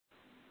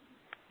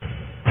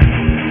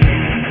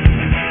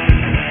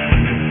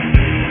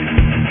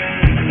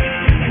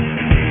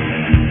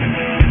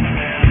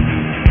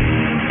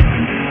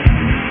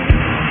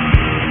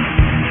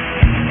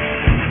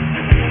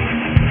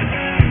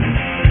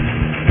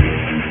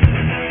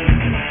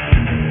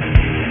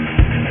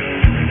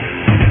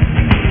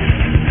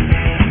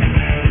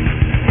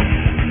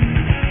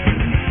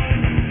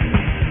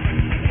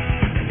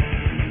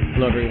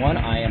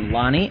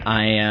Lonnie.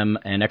 I am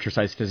an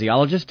exercise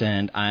physiologist,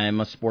 and I'm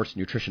a sports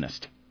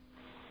nutritionist.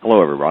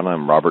 Hello, everyone.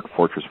 I'm Robert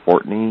Fortress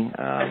Fortney,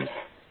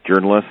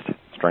 journalist,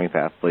 strength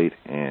athlete,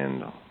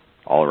 and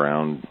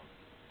all-around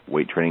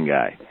weight training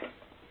guy.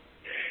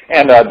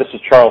 And this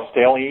is Charles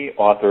Staley,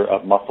 author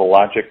of Muscle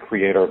Logic,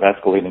 creator of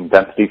Escalating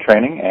Density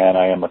Training, and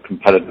I am a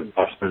competitive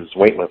masters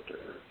weightlifter.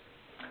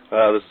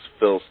 This is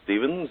Phil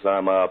Stevens.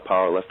 I'm a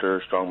powerlifter,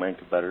 strongman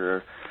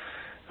competitor,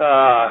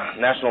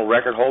 national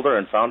record holder,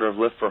 and founder of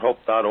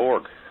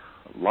LiftForHope.org.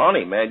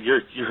 Lonnie, man,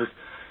 your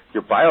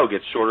bio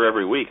gets shorter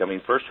every week. I mean,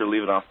 first you're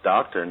leaving off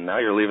doctor, and now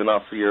you're leaving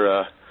off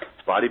your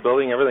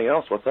bodybuilding, everything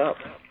else. What's up?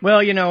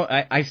 Well, you know,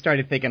 I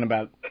started thinking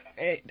about,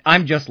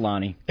 I'm just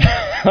Lonnie.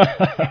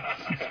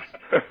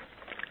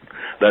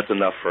 That's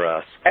enough for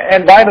us.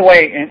 And by the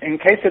way, in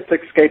case it's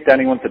escaped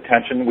anyone's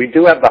attention, we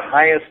do have the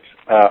highest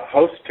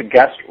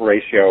host-to-guest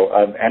ratio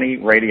of any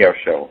radio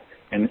show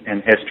in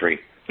history.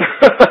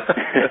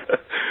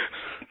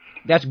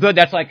 That's good.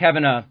 That's like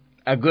having a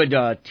good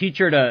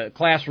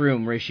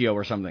teacher-to-classroom ratio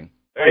or something.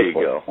 There you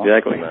go.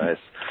 Exactly. Nice.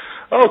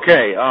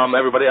 Okay,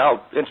 everybody,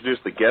 I'll introduce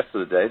the guest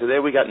of the day. Today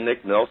we got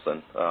Nick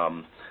Nelson.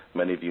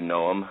 Many of you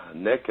know him.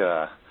 Nick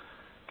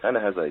kind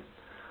of has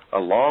a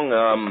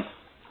long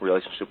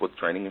relationship with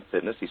training and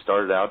fitness. He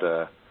started out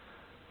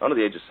under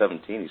the age of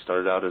 17. He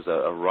started out as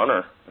a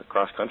runner, a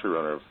cross-country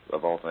runner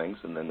of all things,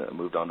 and then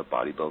moved on to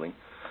bodybuilding.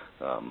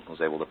 Was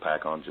able to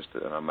pack on just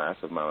a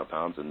massive amount of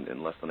pounds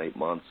in less than 8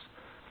 months.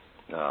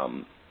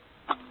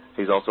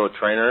 He's also a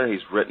trainer.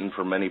 He's written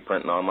for many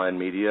print and online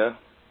media.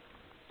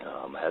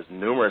 Has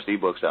numerous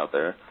ebooks out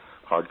there,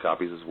 hard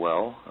copies as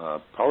well.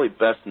 Probably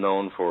best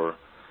known for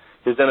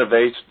his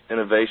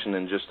innovation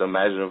in just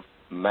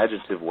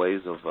imaginative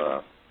ways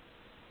of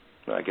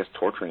I guess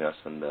torturing us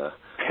and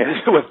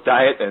with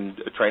diet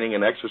and training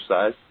and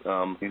exercise.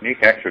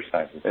 Unique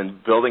exercises.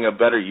 And building a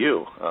better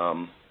you.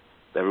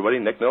 Everybody,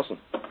 Nick Nelson.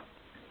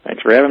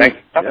 Thanks for having me.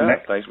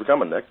 Nick. Thanks for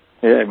coming, Nick.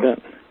 Yeah, I bet.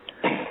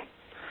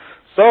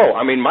 So,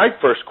 I mean, my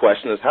first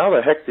question is, how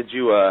the heck did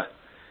you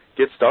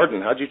get started,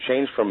 and how did you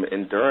change from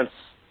endurance,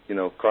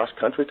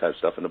 cross-country type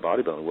stuff into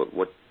bodybuilding?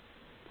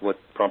 What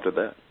prompted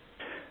that?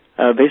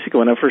 Basically,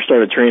 when I first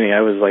started training,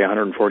 I was like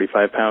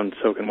 145 pounds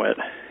soaking wet,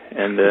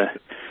 and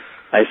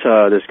I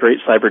saw this great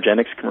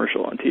Cybergenics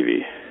commercial on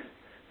TV.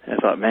 And I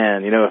thought,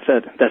 man, if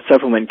that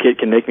supplement kit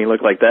can make me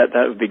look like that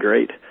would be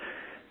great.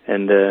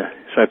 And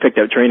so I picked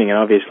up training, and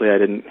obviously I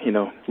didn't,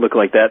 look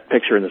like that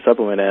picture in the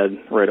supplement ad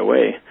right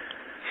away.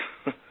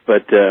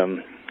 But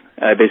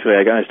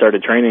I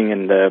started training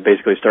and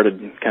basically started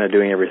kind of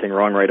doing everything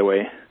wrong right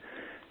away.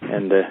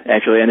 And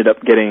actually ended up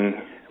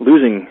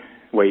losing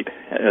weight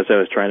as I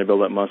was trying to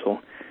build up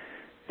muscle.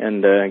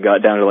 And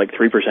got down to like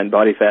 3%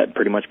 body fat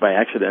pretty much by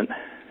accident.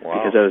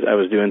 Wow. Because I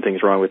was doing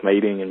things wrong with my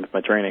eating and with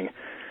my training.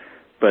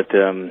 But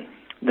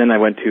then I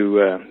went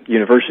to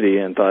university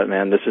and thought,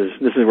 man, this is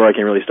where I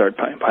can really start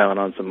piling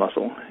on some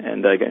muscle.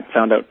 And I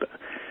found out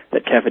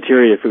that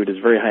cafeteria food is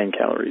very high in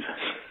calories.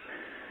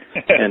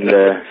 And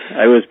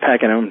I was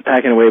packing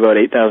away about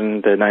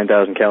 8,000 to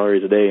 9,000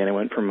 calories a day, and I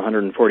went from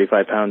 145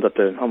 pounds up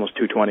to almost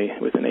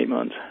 220 within 8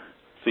 months.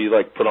 So you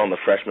put on the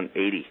freshman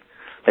 80.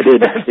 I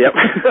did, yep.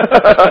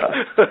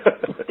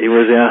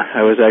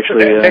 I was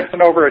actually... Nick's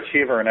an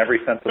overachiever in every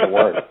sense of the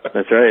word.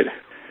 That's right.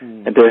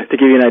 And to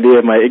give you an idea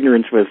of my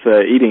ignorance with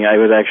eating, I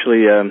was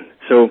actually...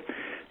 So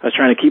I was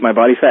trying to keep my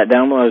body fat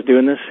down while I was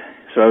doing this,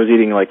 so I was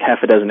eating like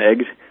half a dozen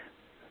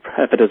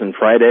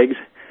fried eggs.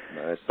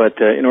 Nice. But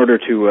in order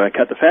to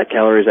cut the fat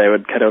calories, I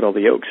would cut out all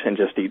the yolks and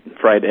just eat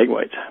fried egg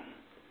whites.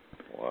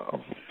 Wow.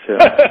 So,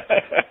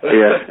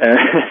 yeah,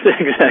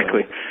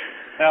 exactly.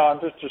 No, I'm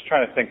just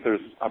trying to think.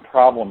 There's a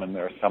problem in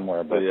there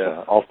somewhere, but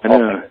yeah,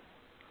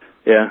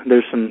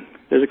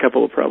 there's a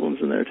couple of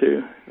problems in there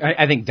too.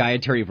 I think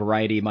dietary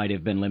variety might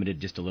have been limited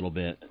just a little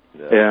bit.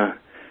 Yeah.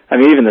 I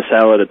mean, even the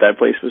salad at that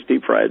place was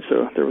deep fried,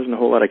 so there wasn't a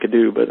whole lot I could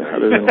do. But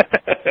other than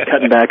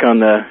cutting back on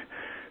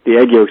the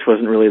egg yolks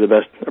wasn't really the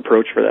best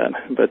approach for that.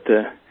 But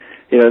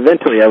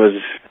eventually I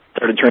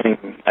started training.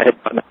 I had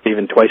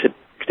even twice 6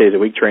 days a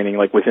week training,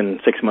 like within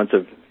 6 months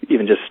of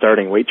even just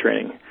starting weight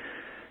training.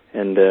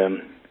 And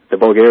the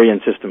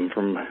Bulgarian system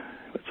from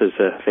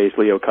phase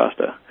Leo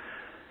Costa.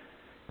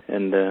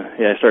 And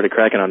I started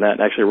cracking on that.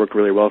 It actually worked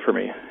really well for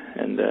me.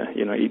 And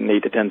eating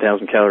 8,000 to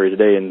 10,000 calories a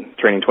day and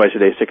training twice a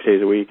day, 6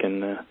 days a week,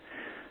 and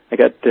I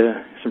got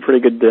some pretty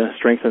good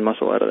strength and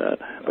muscle out of that.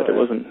 But it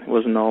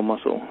wasn't all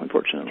muscle,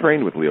 unfortunately.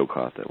 Trained with Leo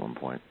Costa at one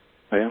point.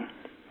 Oh yeah,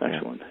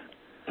 excellent.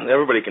 Yeah.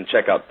 Everybody can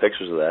check out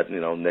pictures of that.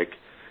 Nick,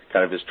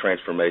 kind of his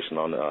transformation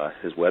on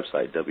his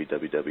website,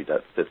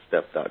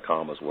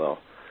 www.fitstep.com as well,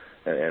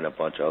 and a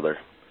bunch of other,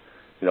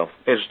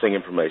 interesting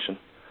information.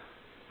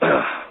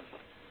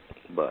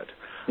 But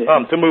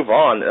to move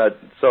on,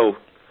 so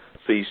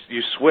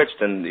you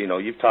switched, and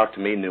you've talked to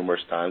me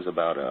numerous times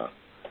about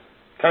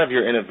kind of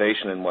your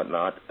innovation and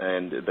whatnot,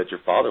 and that your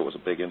father was a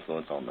big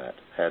influence on that.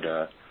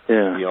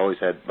 You always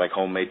had like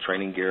homemade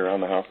training gear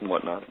around the house and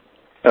whatnot.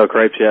 Oh,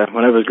 cripes, yeah.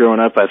 When I was growing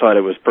up, I thought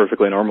it was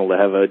perfectly normal to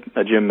have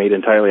a gym made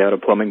entirely out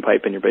of plumbing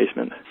pipe in your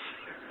basement.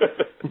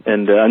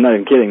 And I'm not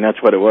even kidding.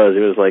 That's what it was.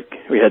 It was like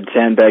we had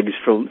sandbags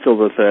filled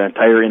with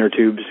tire inner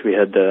tubes. We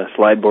had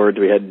slide boards.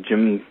 We had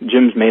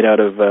gyms made out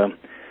of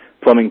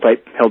plumbing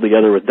pipe held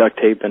together with duct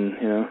tape,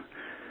 and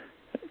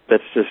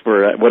that's just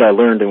what I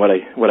learned and what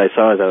I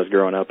saw as I was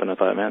growing up. And I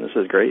thought, man, this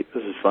is great.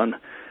 This is fun.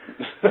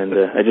 And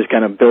I just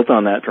kind of built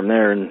on that from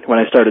there. And when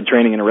I started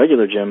training in a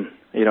regular gym,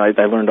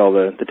 I learned all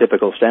the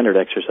typical standard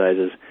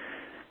exercises,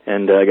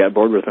 and I got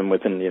bored with them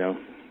within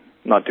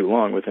not too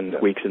long, within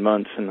weeks and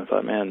months. And I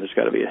thought, man, there's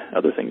got to be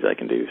other things I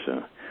can do.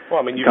 So, well,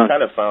 I mean, you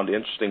kind of found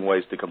interesting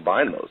ways to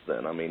combine those.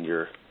 Then, I mean,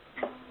 your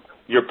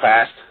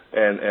past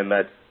and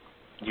that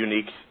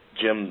unique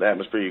gym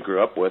atmosphere you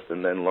grew up with,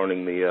 and then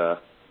learning the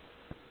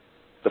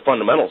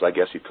fundamentals, I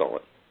guess you'd call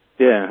it.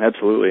 Yeah,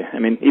 absolutely. I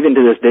mean, even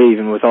to this day,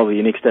 even with all the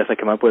unique stuff I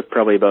come up with,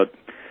 probably about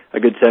a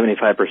good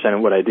 75%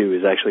 of what I do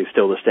is actually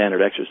still the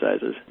standard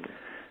exercises.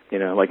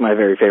 Like my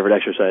very favorite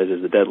exercise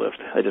is the deadlift.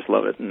 I just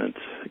love it, and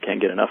I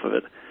can't get enough of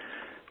it.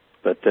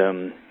 But,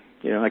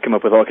 I come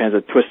up with all kinds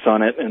of twists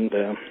on it, and,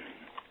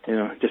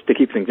 just to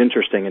keep things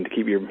interesting and to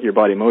keep your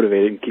body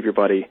motivated and keep your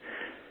body,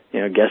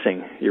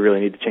 guessing. You really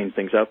need to change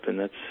things up, and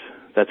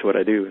that's what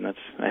I do, and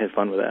I have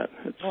fun with that.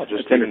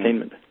 It's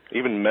entertainment.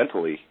 Even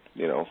mentally,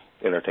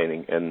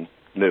 entertaining and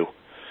new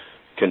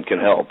can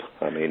help.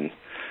 I mean,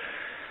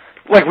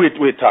 like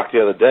we talked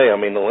the other day, I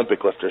mean,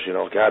 Olympic lifters,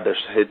 God,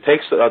 it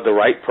takes the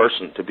right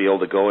person to be able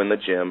to go in the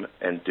gym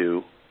and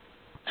do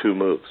 2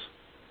 moves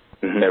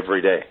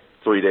every day,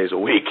 3 days a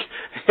week.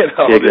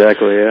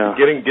 Exactly, yeah.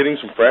 Getting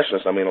some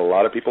freshness. I mean, a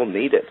lot of people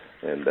need it,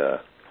 and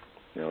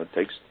it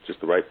takes just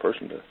the right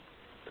person to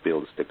be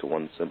able to stick to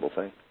one simple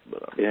thing.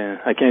 But, yeah,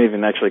 I can't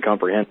even actually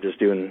comprehend just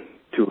doing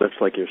 2 lifts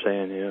like you're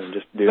saying,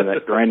 just doing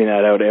that, grinding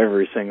that out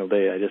every single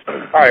day.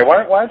 All right,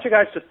 why don't you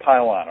guys just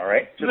pile on, all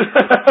right?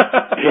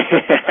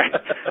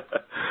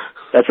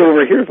 That's what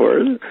we're here for,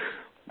 isn't it?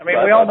 I mean,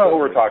 we all know who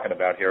we're talking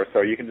about here,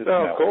 so you can just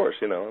of course,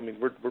 I mean,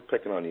 we're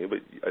picking on you, but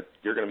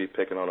you're going to be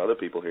picking on other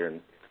people here in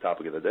the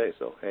topic of the day,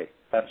 so, hey.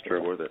 That's true.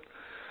 It's worth it.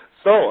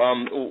 So,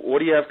 what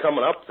do you have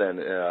coming up then?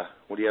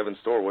 What do you have in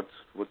store?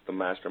 What's the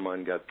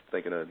mastermind got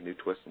thinking of new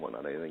twists and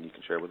whatnot? Anything you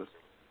can share with us?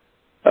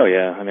 Oh,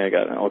 yeah. I mean, I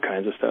got all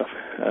kinds of stuff.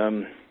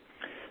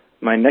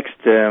 My next,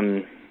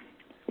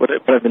 what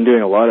I've been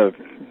doing a lot of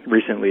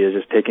recently is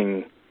just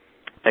taking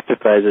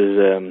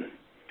exercises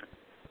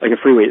like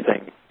a free weight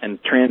thing and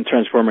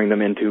transforming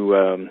them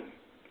into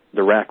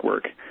the rack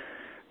work.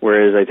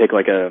 Whereas I take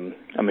like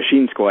a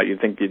machine squat, you'd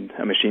think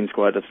a machine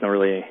squat, that's not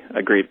really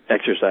a great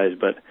exercise,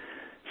 but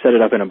set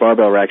it up in a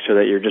barbell rack so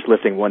that you're just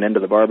lifting one end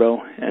of the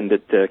barbell and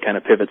it kind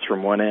of pivots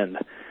from one end.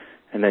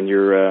 And then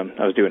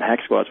I was doing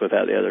hack squats with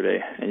that the other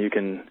day, and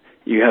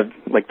you have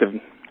like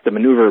the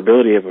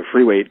maneuverability of a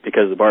free weight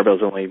because the barbell's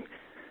only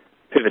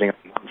pivoting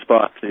on one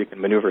spot, so you can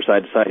maneuver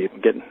side to side. You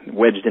can get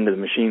wedged into the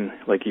machine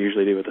like you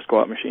usually do with a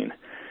squat machine.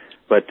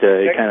 But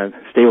it kind of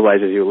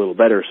stabilizes you a little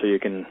better, so you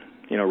can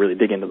really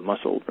dig into the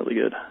muscle really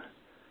good.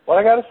 What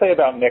I got to say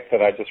about Nick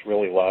that I just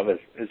really love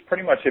is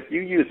pretty much if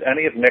you use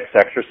any of Nick's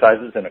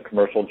exercises in a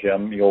commercial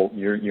gym,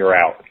 you're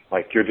out.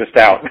 Like you're just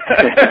out.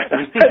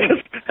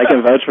 I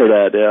can vouch for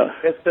that. Yeah,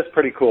 it's just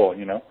pretty cool,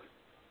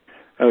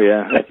 Oh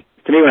yeah.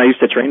 To me, when I used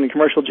to train in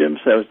commercial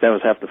gyms, that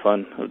was half the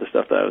fun of the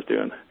stuff that I was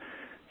doing.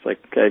 It's like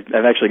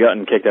I've actually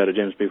gotten kicked out of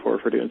gyms before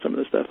for doing some of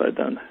the stuff I'd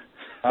done.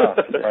 Oh,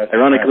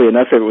 ironically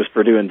enough, it was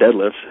for doing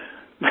deadlifts.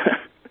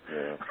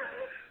 Yeah.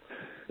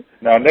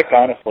 No, Nick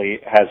honestly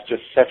has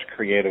just such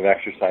creative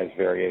exercise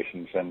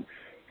variations, and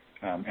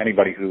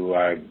anybody who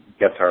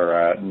gets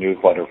our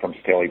newsletter from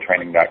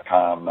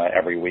StaleyTraining.com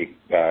every week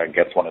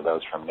gets one of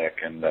those from Nick,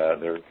 and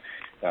they're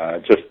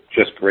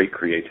just great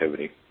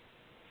creativity.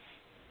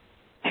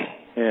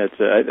 Yeah,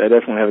 I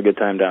definitely have a good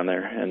time down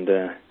there, and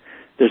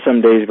there's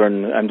some days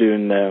when I'm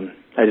doing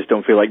I just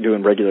don't feel like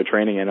doing regular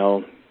training, and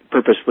I'll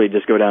purposefully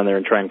just go down there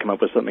and try and come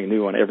up with something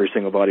new on every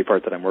single body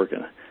part that I'm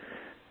working.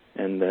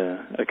 And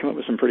I come up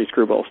with some pretty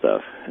screwball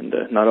stuff, and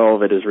not all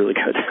of it is really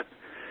good.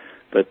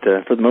 But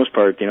for the most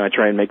part, I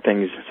try and make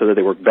things so that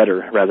they work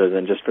better rather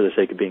than just for the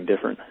sake of being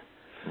different.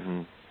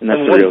 Mm-hmm. And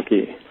that's the real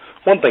key.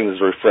 One thing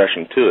that's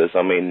refreshing, too, is,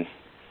 I mean,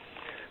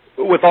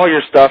 with all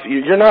your stuff,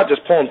 you're not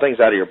just pulling things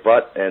out of your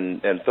butt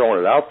and throwing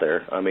it out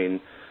there. I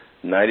mean,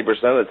 90%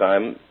 of the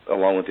time,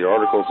 along with your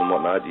articles and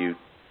whatnot, you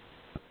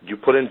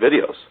put in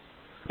videos.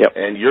 Yep.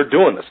 And you're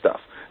doing the stuff.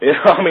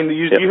 I mean,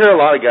 you hear a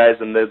lot of guys,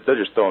 and they're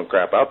just throwing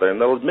crap out there,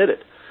 and they'll admit it.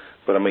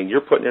 But, I mean,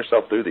 you're putting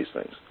yourself through these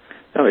things.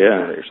 Oh, yeah. You're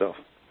doing it yourself.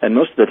 And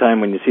most of the time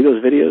when you see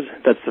those videos,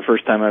 that's the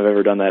first time I've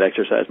ever done that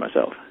exercise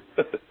myself.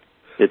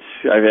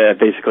 I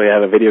basically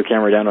have a video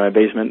camera down in my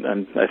basement,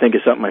 and I think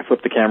it's something I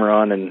flip the camera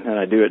on, and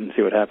I do it and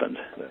see what happens.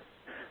 Yeah.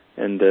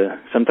 And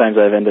sometimes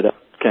I've ended up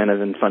kind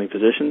of in funny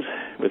positions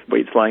with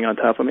weights flying on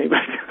top of me.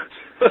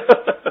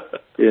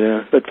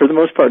 But for the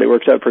most part, it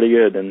works out pretty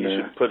good. And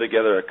you should put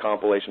together a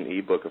compilation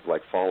ebook of,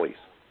 like, follies.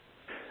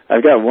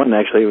 I've got one,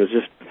 actually. It was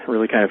just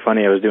really kind of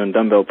funny. I was doing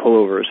dumbbell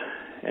pullovers,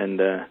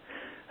 and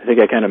I think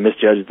I kind of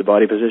misjudged the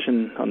body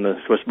position on the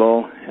Swiss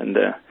ball, and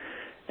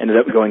ended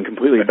up going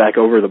completely back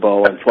over the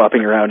ball and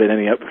flopping around and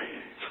ending up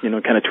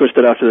kind of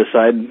twisted off to the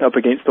side up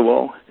against the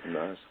wall.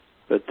 Nice.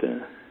 But,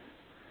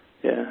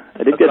 yeah,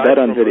 I did get that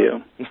on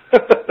video.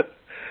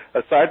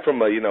 Aside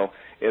from,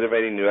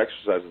 innovating new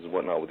exercises and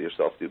whatnot with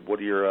yourself, dude, what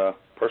are your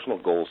personal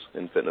goals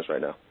in fitness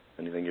right now?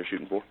 Anything you're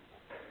shooting for?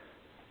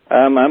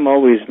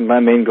 My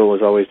main goal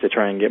is always to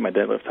try and get my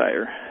deadlift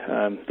higher.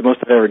 The most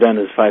I've ever done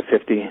is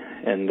 550,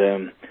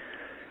 and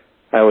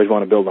I always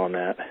want to build on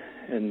that.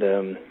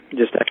 And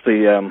just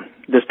actually,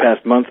 this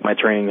past month, my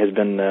training has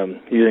been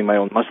using my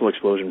own muscle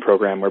explosion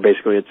program, where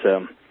basically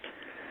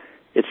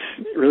it's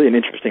really an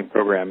interesting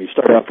program. You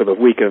start off with a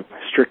week of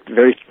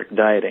very strict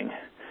dieting,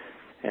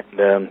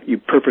 and you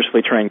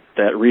purposely try and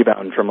get that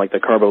rebound from like the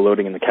carbo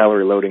loading and the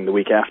calorie loading the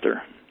week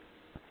after.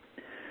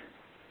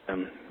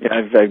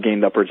 I've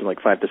gained upwards of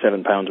like 5 to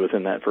 7 pounds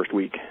within that first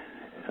week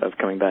of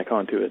coming back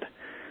onto it.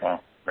 Wow,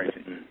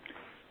 crazy.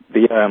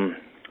 The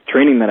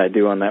training that I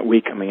do on that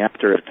week coming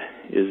after it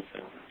is,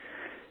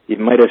 you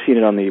might have seen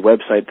it on the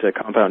website,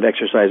 Compound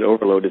Exercise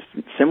Overload. It's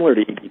similar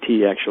to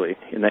EDT, actually,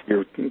 in that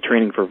you're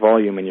training for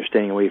volume and you're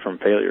staying away from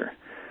failure.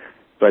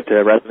 But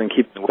rather than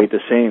keep the weight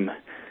the same,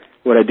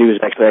 what I do is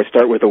actually I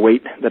start with a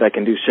weight that I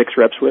can do 6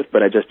 reps with,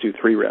 but I just do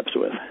 3 reps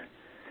with.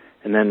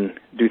 And then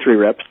do 3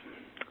 reps,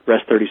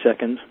 rest 30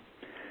 seconds,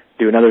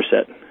 do another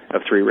set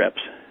of 3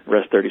 reps,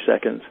 rest 30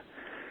 seconds,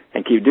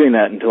 and keep doing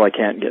that until I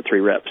can't get 3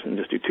 reps and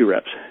just do 2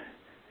 reps.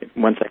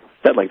 Once I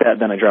set like that,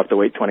 then I drop the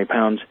weight 20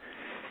 pounds,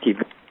 keep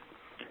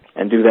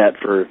and do that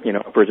for,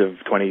 upwards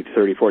of 20,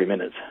 30, 40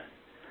 minutes.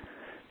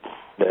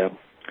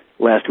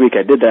 Last week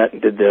I did that,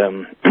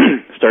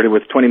 started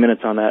with 20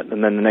 minutes on that,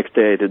 and then the next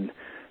day I did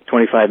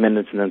 25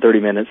 minutes, and then 30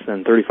 minutes, and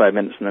then 35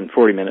 minutes, and then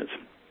 40 minutes.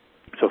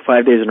 So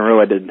 5 days in a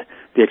row I did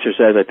the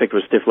exercise I picked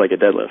was stiff like a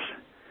deadlift.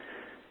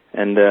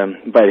 And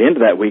by the end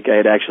of that week, I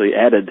had actually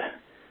added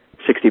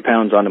 60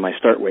 pounds onto my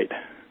start weight.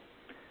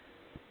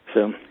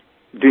 So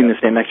doing the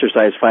same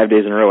exercise 5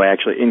 days in a row, I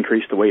actually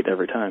increased the weight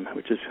every time,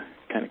 which is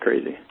kind of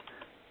crazy.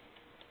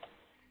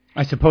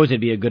 I suppose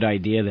it'd be a good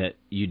idea that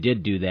you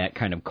did do that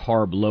kind of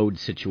carb load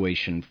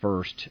situation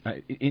first.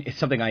 It's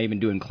something I even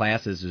do in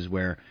classes is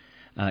where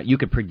you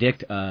could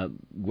predict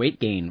weight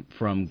gain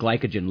from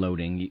glycogen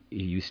loading.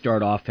 You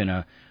start off in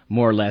a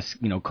more or less,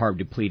 carb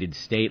depleted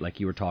state like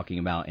you were talking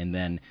about, and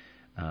then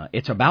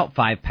it's about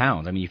 5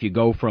 pounds. I mean, if you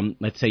go from,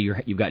 let's say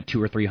you've got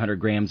 200 or 300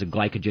 grams of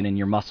glycogen in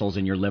your muscles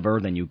and your liver,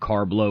 then you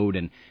carb load,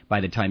 and by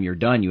the time you're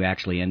done, you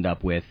actually end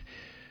up with,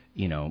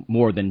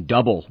 more than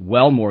double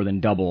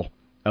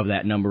of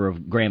that number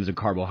of grams of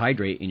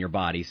carbohydrate in your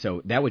body.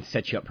 So that would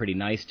set you up pretty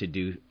nice to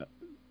do,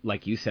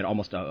 like you said,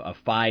 almost a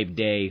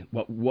 5-day,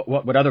 what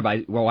would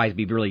otherwise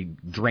be really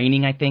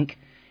draining, I think.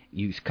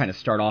 You kind of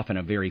start off in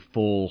a very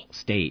full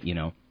state,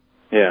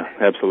 Yeah,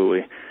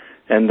 absolutely.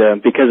 And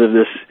because of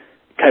this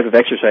type of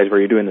exercise where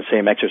you're doing the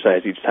same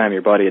exercise each time,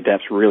 your body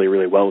adapts really,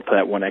 really well to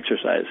that one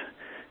exercise.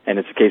 And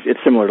it's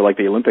similar to like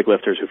the Olympic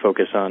lifters who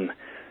focus on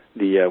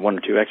the 1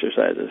 or 2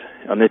 exercises.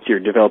 On this, you're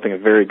developing a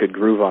very good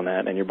groove on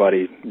that, and your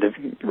body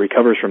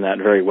recovers from that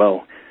very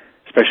well,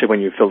 especially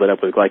when you filled it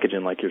up with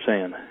glycogen, like you're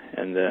saying.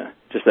 And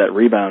just that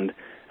rebound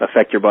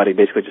affect your body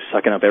basically just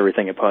sucking up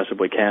everything it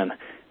possibly can.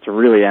 It's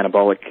really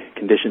anabolic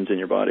conditions in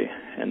your body,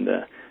 and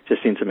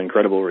just seen some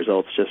incredible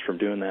results just from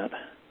doing that.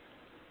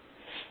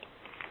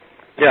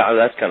 Yeah,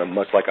 that's kind of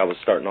much like I was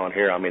starting on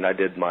here. I mean, I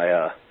did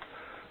my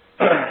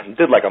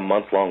did like a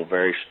month-long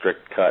very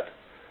strict cut,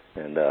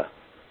 and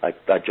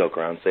I joke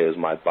around and say it was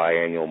my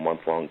biannual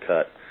month-long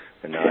cut,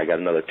 and now I got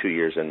another 2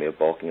 years in me of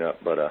bulking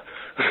up. But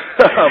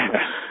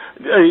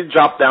you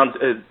dropped down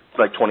to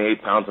like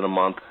 28 pounds in a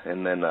month,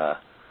 and then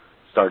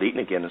started eating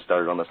again and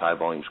started on this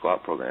high-volume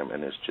squat program,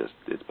 and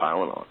it's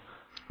piling on.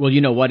 Well, you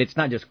know what? It's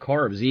not just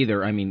carbs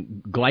either. I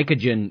mean,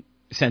 glycogen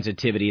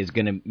sensitivity is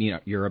going to,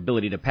 your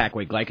ability to pack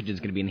weight glycogen is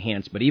going to be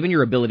enhanced, but even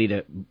your ability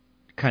to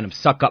kind of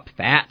suck up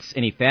fats,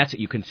 any fats that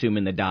you consume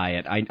in the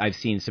diet. I've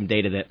seen some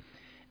data that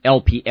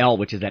LPL,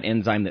 which is that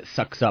enzyme that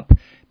sucks up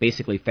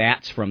basically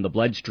fats from the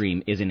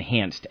bloodstream, is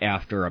enhanced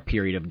after a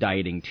period of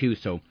dieting too.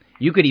 So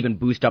you could even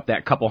boost up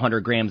that couple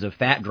 100 grams of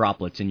fat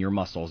droplets in your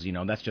muscles.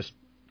 That's just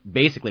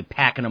basically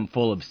packing them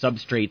full of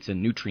substrates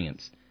and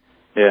nutrients.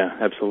 Yeah,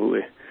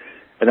 absolutely.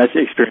 And that's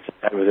the experience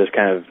I had with this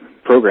kind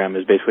of program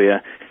is basically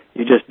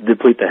you just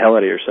deplete the hell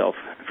out of yourself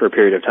for a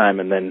period of time,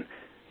 and then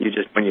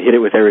when you hit it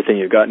with everything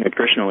you've got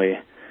nutritionally,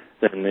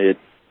 then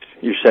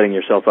you're setting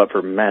yourself up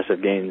for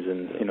massive gains.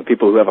 And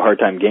people who have a hard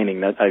time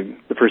gaining,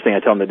 the first thing I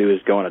tell them to do is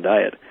go on a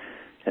diet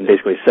and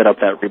basically set up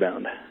that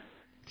rebound.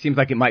 Seems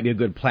like it might be a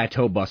good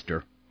plateau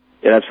buster.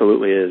 It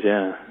absolutely is,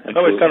 yeah. Absolutely. It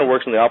always kind of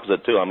works in the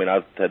opposite too. I mean,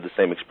 I've had the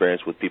same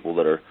experience with people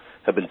that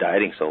have been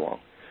dieting so long,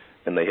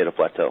 and they hit a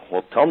plateau.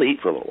 Well, tell them to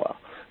eat for a little while,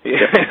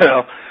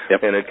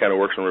 Yep. And it kind of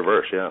works in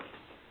reverse, yeah.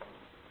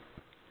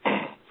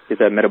 Get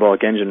that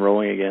metabolic engine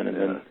rolling again,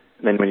 and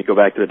then when you go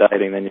back to the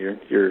dieting, then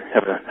you're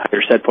having a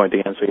higher set point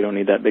again, so you don't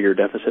need that bigger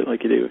deficit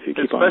like you do if you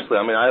keep on. Especially,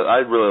 I mean, I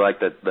really like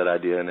that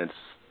idea, and it's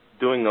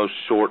doing those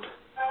short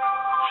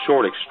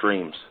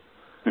extremes,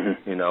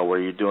 where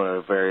you're doing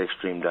a very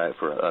extreme diet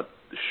for a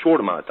short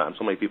amount of time.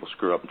 So many people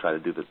screw up and try to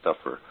do this stuff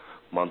for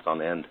months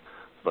on end,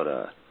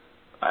 but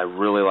I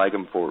really like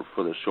them for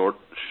the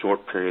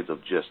short periods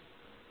of just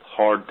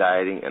hard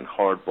dieting and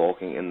hard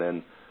bulking, and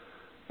then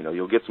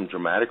you'll get some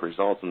dramatic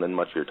results, and then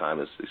much of your time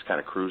is kind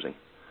of cruising.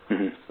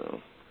 Mm-hmm. So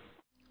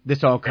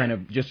this all kind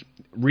of just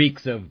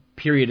reeks of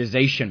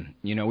periodization.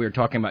 We were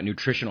talking about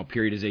nutritional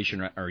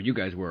periodization, or you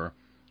guys were,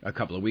 a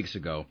couple of weeks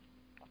ago.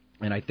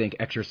 And I think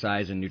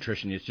exercise and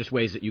nutrition is just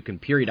ways that you can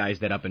periodize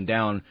that up and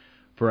down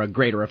for a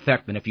greater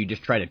effect than if you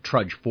just try to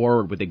trudge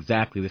forward with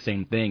exactly the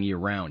same thing year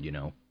round,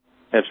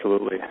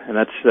 Absolutely. And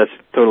that's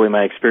totally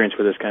my experience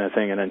with this kind of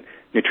thing. And then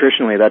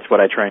nutritionally, that's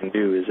what I try and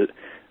do, is it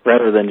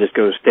rather than just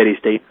go steady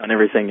state on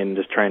everything and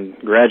just try and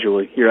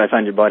gradually, I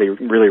find your body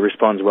really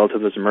responds well to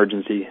those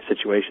emergency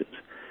situations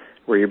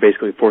where you're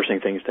basically forcing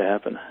things to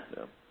happen.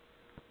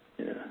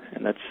 Yeah,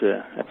 and that's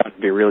I found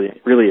to be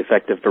really, really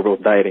effective for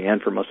both dieting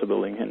and for muscle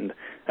building. And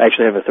I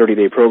actually have a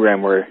 30-day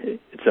program where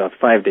it's a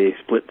 5-day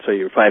split, so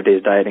you're 5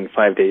 days dieting,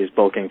 5 days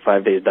bulking,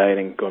 5 days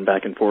dieting, going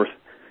back and forth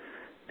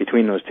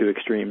between those two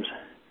extremes.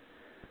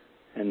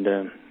 And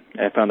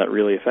I found that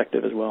really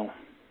effective as well.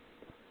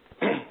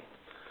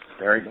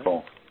 Very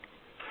cool.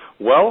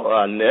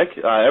 Well, Nick,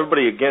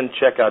 everybody again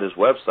check out his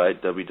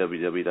website,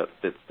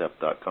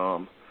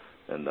 www.fitstep.com,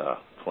 and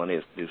plenty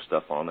of new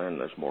stuff on there, and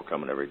there's more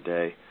coming every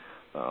day.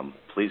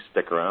 Please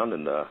stick around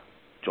and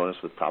join us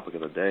with Topic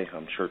of the Day.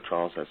 I'm sure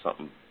Charles has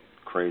something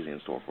crazy in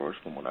store for us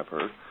from what I've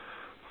heard.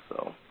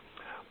 So,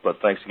 but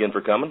thanks again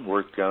for coming.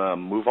 We're going to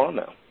move on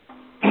now.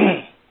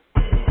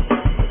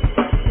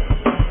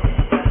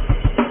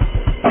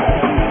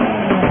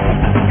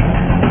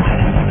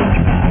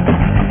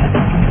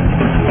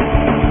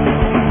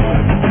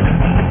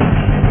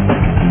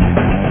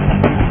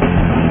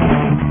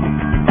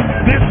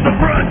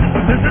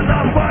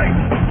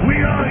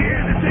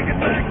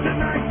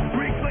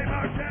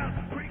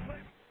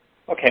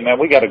 Okay, man,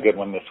 we got a good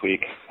one this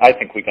week. I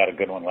think we got a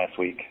good one last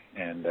week.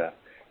 And,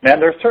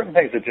 man, there are certain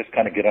things that just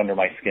kind of get under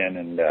my skin.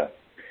 And,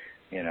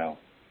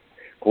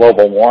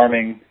 global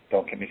warming,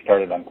 don't get me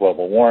started on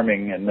global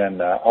warming. And then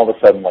all of a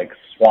sudden, like,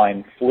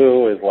 swine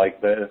flu is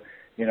like the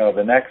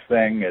next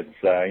thing.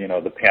 It's,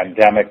 the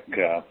pandemic,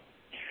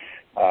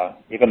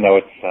 even though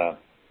it's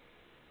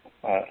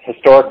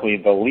historically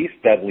the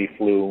least deadly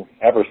flu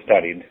ever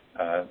studied.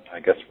 I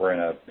guess we're in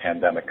a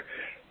pandemic.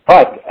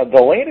 But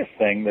the latest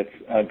thing that's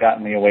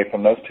gotten me away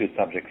from those two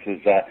subjects is,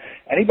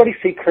 anybody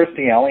see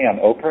Kirstie Alley on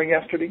Oprah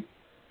yesterday?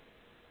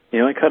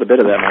 I caught a bit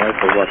of that. My wife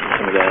was watching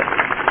some of that.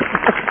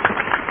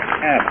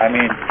 Man, I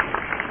mean,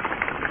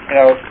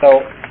 so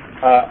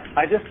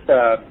I just,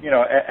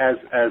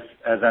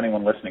 as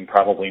anyone listening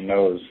probably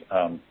knows,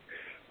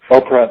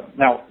 Oprah.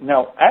 Now,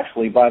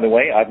 actually, by the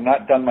way, I've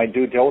not done my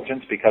due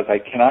diligence because I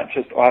cannot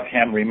just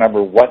offhand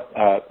remember what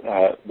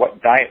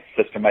diet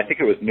system. I think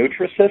it was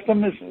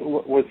Nutrisystem.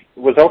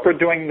 Was Oprah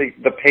doing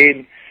the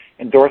paid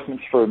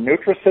endorsements for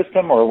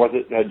Nutrisystem, or was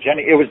it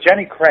Jenny? It was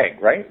Jenny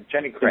Craig, right?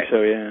 Jenny Craig. I think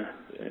so, yeah.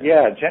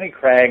 Yeah, Jenny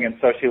Craig, and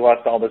so she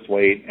lost all this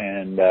weight,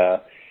 and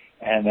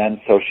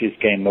then so she's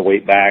gained the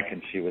weight back,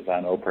 and she was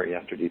on Oprah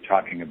yesterday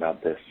talking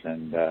about this,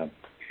 and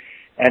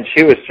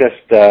she was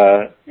just,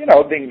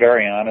 being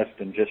very honest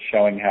and just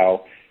showing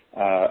how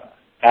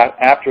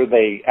after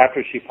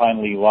she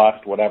finally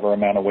lost whatever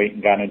amount of weight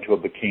and got into a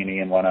bikini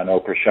and went on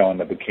Oprah showing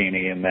the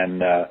bikini, and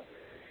then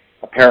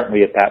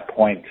apparently at that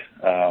point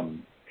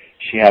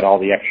she had all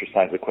the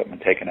exercise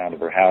equipment taken out of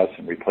her house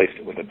and replaced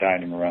it with a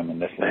dining room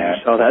and this and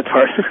that. Oh, that's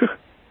hard.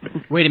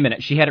 Wait a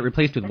minute. She had it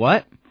replaced with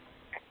what?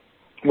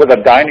 With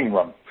a dining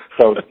room.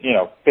 So,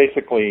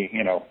 basically,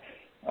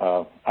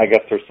 I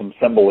guess there's some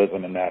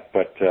symbolism in that,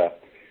 but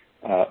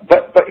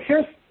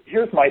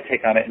here's my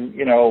take on it. And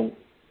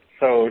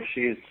so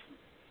she's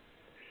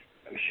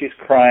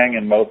crying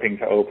and moping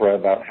to Oprah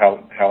about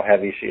how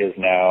heavy she is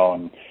now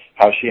and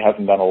how she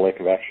hasn't done a lick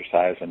of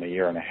exercise in a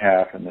year and a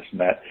half and this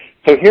and that.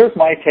 So here's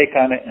my take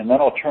on it, and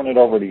then I'll turn it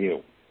over to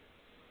you,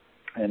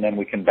 and then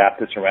we can bat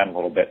this around a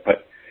little bit.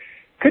 But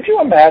could you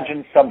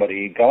imagine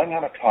somebody going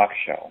on a talk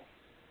show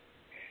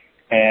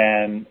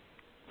and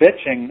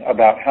bitching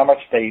about how much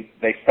they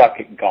suck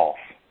at golf?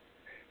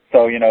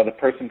 So, the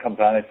person comes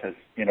on and says,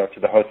 to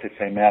the host, they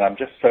say, man, I'm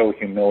just so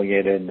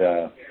humiliated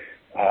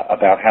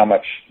about how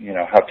much,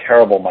 how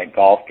terrible my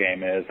golf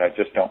game is. I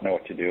just don't know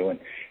what to do. And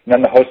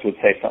then the host would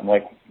say something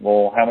like,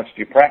 well, how much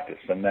do you practice?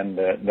 And then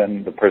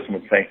the person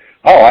would say,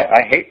 oh,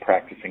 I hate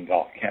practicing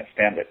golf. Can't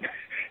stand it.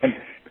 And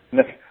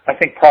this, I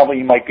think probably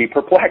you might be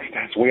perplexed,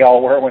 as we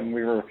all were when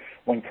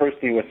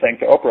Kirstie was saying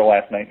to Oprah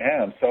last night,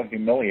 man, I'm so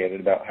humiliated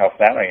about how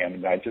fat I am,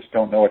 and I just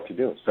don't know what to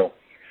do. So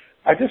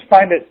I just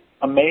find it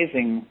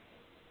amazing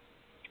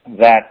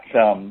that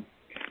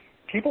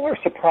people are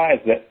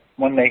surprised that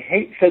when they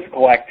hate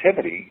physical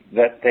activity,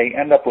 that they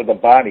end up with a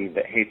body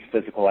that hates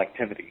physical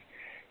activity.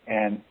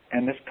 And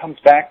this comes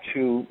back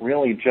to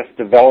really just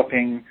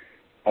developing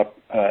a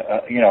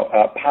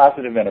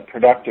positive and a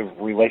productive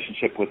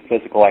relationship with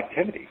physical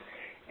activity.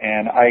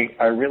 And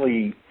I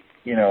really,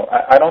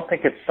 I don't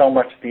think it's so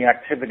much the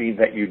activity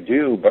that you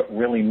do, but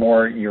really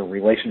more your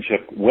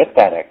relationship with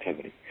that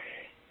activity.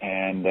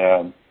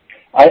 And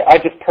I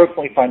just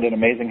personally find it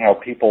amazing how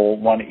people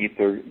want to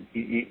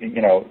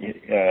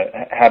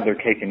have their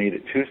cake and eat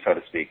it too, so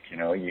to speak.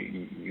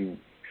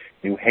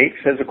 You hate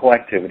physical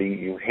activity,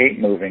 you hate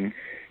moving,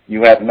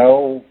 you have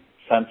no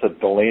sense of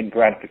delayed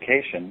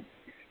gratification,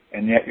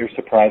 and yet you're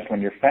surprised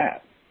when you're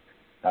fat.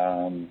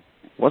 Now,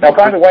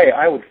 by the way,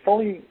 I would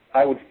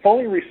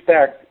fully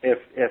respect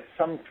if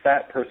some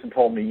fat person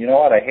told me, you know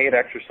what, I hate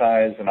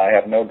exercise and I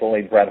have no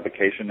delayed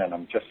gratification and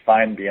I'm just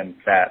fine being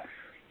fat.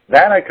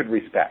 That I could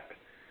respect,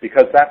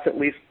 because that's at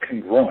least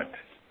congruent.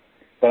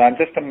 But I'm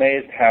just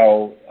amazed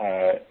how,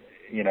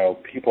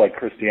 people like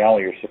Kirstie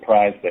Alley are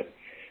surprised that,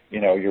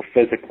 you're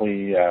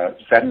physically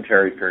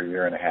sedentary for a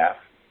year and a half,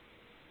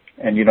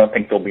 and you don't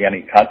think there'll be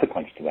any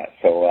consequence to that.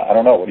 So I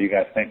don't know. What do you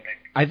guys think?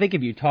 I think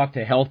if you talk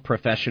to health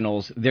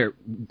professionals, they're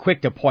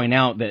quick to point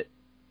out that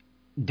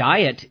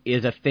diet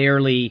is it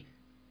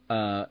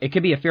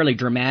could be a fairly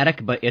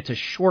dramatic, but it's a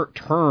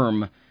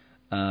short-term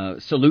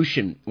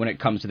solution when it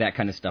comes to that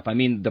kind of stuff. I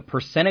mean, the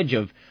percentage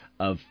of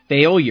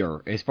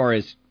failure as far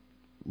as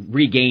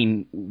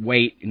regain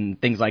weight and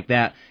things like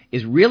that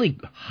is really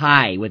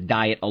high with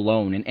diet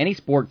alone. And any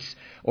sports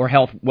or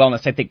health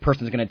wellness, I think,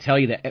 person is going to tell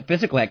you that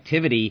physical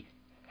activity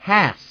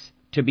has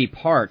to be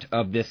part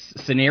of this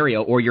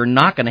scenario, or you're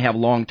not going to have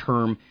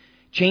long-term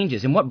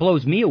changes. And what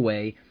blows me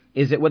away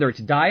is that whether it's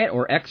diet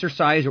or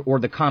exercise or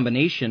the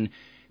combination,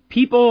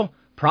 people,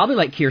 probably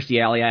like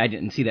Kirstie Alley, I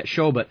didn't see that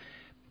show, but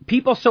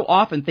people so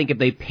often think if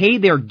they pay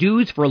their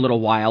dues for a little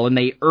while and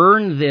they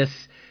earn this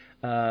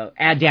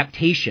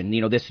adaptation,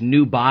 this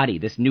new body,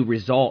 this new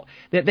result,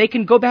 that they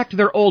can go back to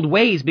their old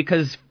ways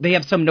because they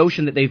have some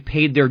notion that they've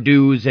paid their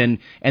dues and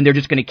they're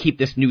just going to keep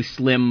this new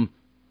slim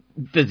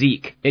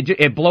physique.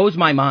 It blows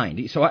my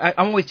mind. So I'm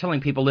always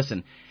telling people,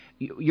 listen,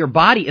 your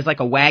body is like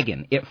a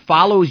wagon. It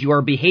follows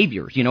your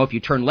behaviors. If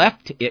you turn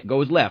left, it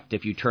goes left.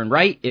 If you turn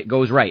right, it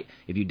goes right.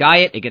 If you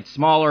diet, it gets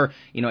smaller.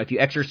 If you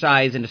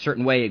exercise in a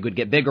certain way, it could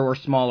get bigger or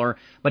smaller.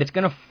 But it's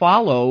going to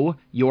follow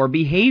your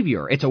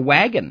behavior. It's a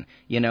wagon,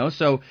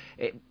 So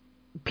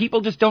people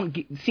just don't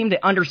seem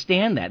to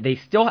understand that. They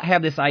still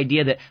have this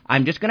idea that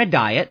I'm just going to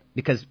diet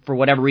because for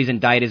whatever reason,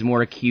 diet is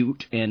more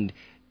acute and,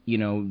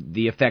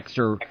 the effects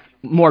are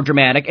more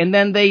dramatic. And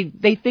then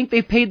they think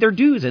they've paid their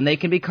dues and they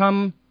can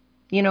become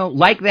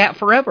like that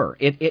forever.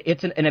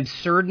 It's an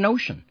absurd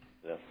notion.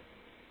 Yeah.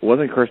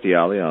 Wasn't Kirstie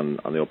Alley on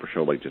the Oprah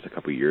show like just a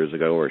couple of years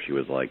ago, where she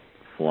was like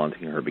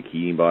flaunting her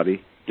bikini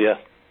body? Yeah.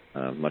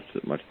 Much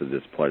to the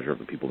displeasure of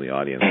the people in the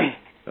audience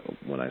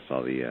when I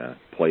saw the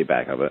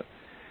playback of it.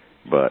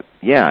 But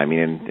yeah, I mean,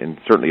 and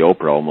certainly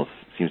Oprah almost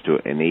seems to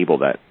enable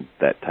that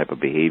type of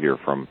behavior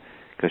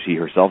because she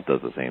herself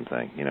does the same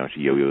thing.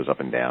 She yo-yos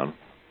up and down,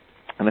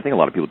 and I think a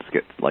lot of people just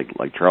get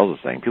like Charles was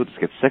saying, people just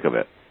get sick of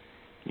it.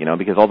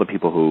 Because all the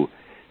people who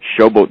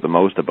showboat the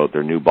most about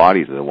their new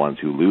bodies are the ones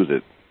who lose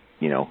it,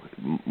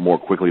 more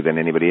quickly than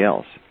anybody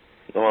else.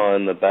 Well,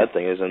 and the bad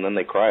thing is, and then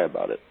they cry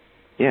about it.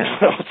 Yeah.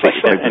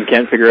 And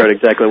can't figure out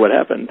exactly what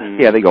happened.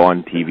 Yeah, they go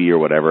on TV or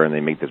whatever, and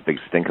they make this big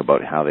stink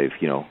about how they've,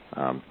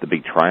 the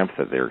big triumph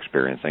that they're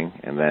experiencing.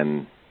 And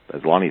then,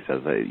 as Lonnie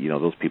says,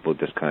 those people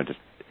just kind of just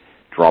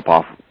drop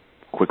off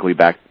quickly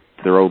back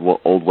to their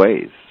old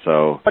ways.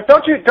 So, but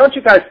don't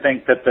you guys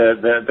think that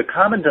the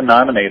common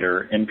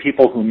denominator in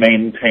people who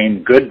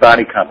maintain good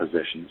body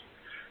compositions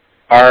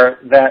are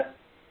that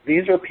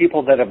these are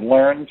people that have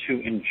learned to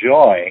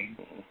enjoy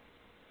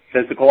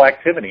physical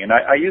activity? And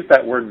I use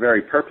that word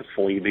very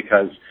purposefully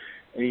because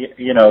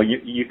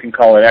you can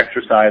call it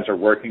exercise or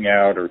working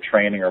out or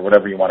training or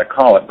whatever you want to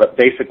call it, but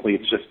basically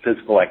it's just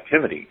physical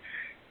activity.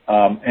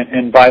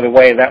 And by the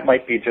way, that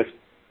might be just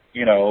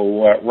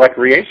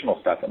recreational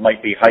stuff. It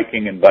might be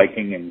hiking and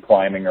biking and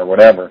climbing or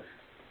whatever.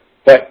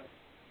 But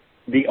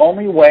the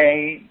only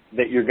way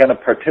that you're going to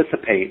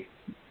participate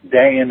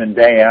day in and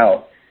day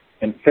out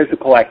in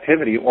physical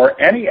activity, or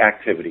any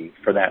activity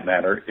for that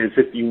matter, is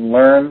if you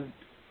learn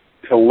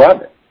to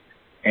love it.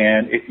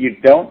 And if you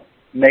don't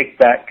make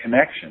that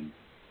connection,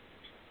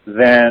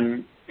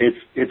 then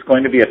it's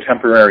going to be a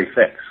temporary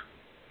fix.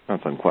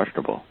 That's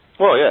unquestionable.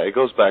 Well, yeah, it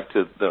goes back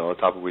to the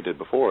topic we did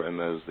before, and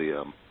there's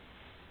the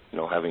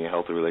having a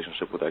healthy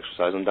relationship with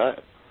exercise and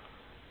diet.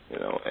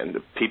 And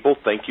people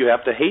think you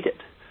have to hate it.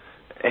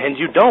 And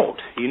you don't.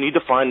 You need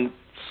to find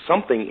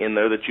something in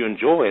there that you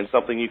enjoy and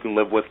something you can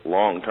live with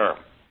long term.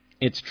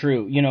 It's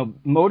true.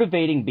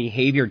 Motivating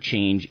behavior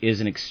change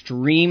is an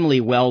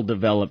extremely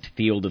well-developed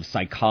field of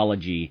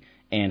psychology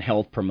and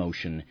health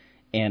promotion.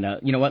 And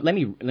you know what? Let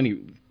me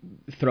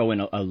throw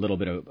in a little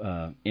bit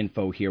of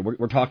info here.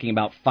 We're talking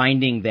about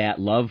finding that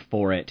love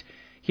for it.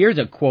 Here's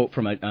a quote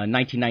from a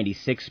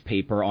 1996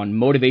 paper on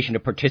motivation to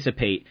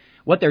participate.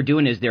 What they're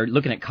doing is they're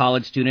looking at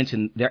college students,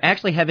 and they're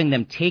actually having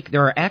them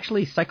there are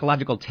actually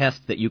psychological tests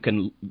that you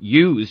can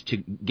use to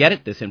get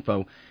at this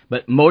info,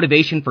 but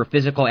motivation for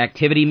physical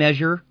activity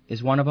measure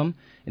is one of them.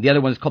 And the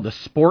other one is called the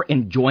Sport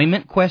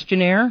Enjoyment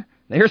Questionnaire.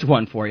 There's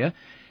one for you.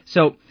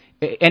 So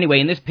anyway,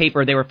 in this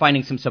paper, they were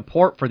finding some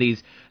support for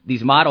these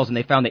models, and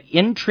they found that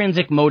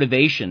intrinsic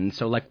motivation,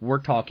 so like we're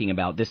talking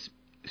about,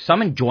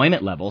 some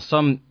enjoyment level,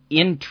 some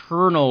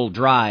internal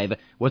drive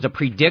was a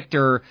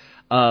predictor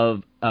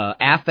of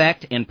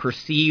affect and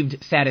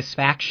perceived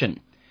satisfaction.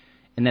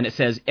 And then it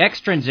says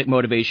extrinsic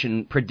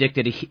motivation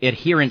predicted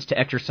adherence to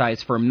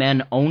exercise for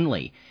men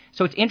only.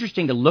 So it's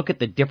interesting to look at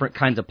the different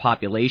kinds of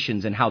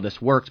populations and how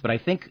this works, but I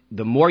think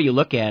the more you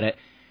look at it,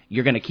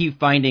 you're going to keep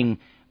finding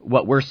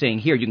what we're saying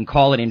here. You can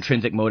call it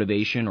intrinsic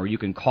motivation or you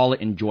can call it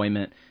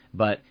enjoyment,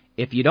 but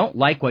if you don't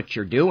like what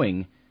you're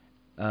doing,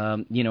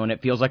 and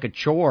it feels like a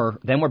chore,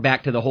 then we're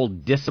back to the whole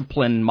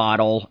discipline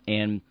model.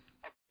 And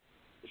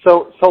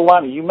So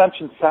Lonnie, you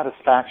mentioned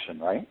satisfaction,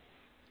 right?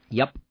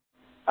 Yep.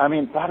 I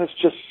mean, that is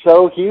just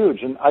so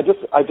huge, and I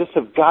just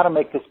have got to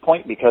make this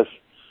point because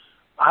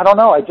I don't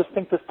know. I just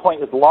think this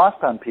point is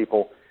lost on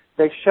people.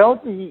 They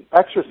showed the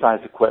exercise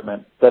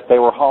equipment that they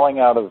were hauling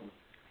out of,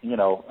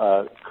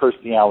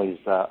 Kirstie Alley's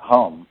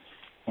home,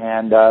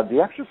 and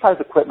the exercise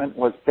equipment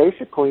was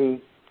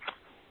basically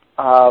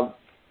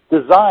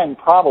designed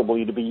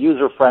probably to be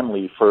user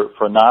friendly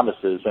for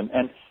novices,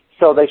 and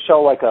so they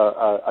show like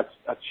a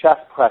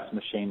chest press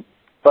machine,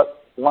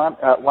 but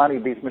Lonnie,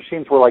 these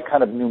machines were like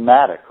kind of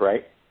pneumatic,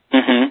 right?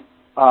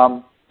 Mm-hmm.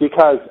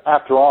 Because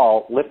after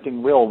all,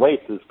 lifting real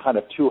weights is kind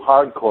of too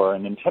hardcore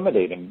and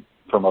intimidating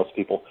for most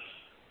people.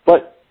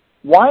 But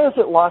why is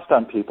it lost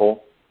on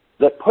people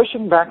that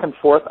pushing back and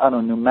forth on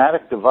a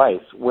pneumatic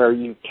device where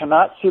you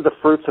cannot see the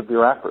fruits of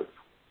your efforts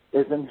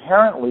is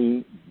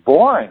inherently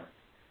boring?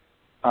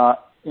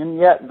 And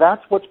yet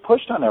that's what's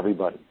pushed on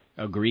everybody.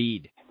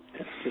 Agreed.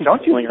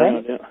 Don't you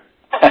think?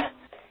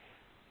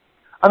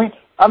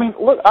 I mean,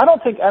 look, I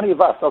don't think any of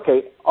us,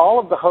 all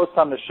of the hosts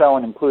on the show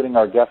and including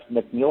our guest,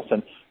 Nick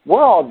Nielsen,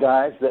 we're all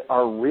guys that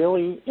are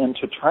really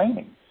into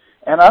training.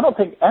 And I don't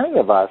think any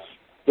of us,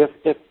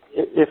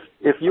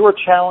 if you were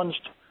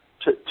challenged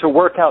to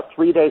work out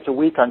 3 days a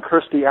week on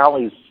Kirstie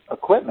Alley's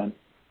equipment,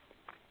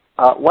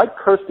 like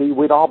Kirstie,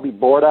 we'd all be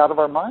bored out of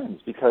our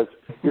minds because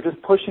you're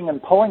just pushing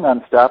and pulling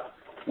on stuff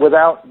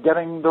without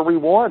getting the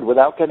reward,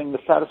 without getting the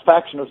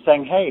satisfaction of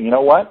saying, hey, you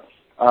know what?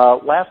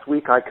 Last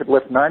week I could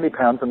lift 90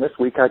 pounds, and this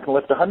week I can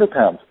lift 100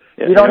 pounds.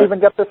 Yeah, you don't even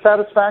get the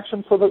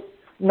satisfaction.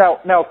 Now,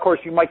 of course,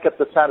 you might get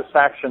the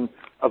satisfaction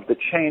of the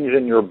change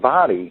in your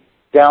body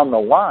down the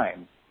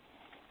line.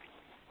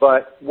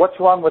 But what's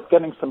wrong with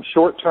getting some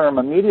short-term,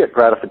 immediate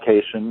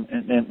gratification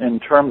in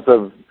terms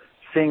of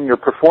seeing your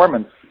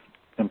performance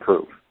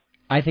improve?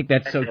 I think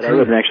that's so true. I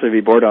wouldn't actually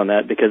be bored on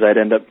that because I'd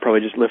end up probably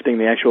just lifting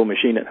the actual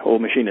whole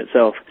machine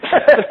itself,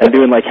 and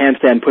doing like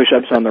handstand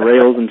push-ups on the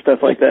rails and stuff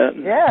like that.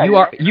 Yeah,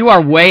 you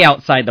are way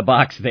outside the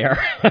box there.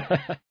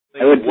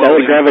 I would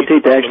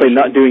gravitate to actually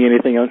not doing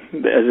anything else.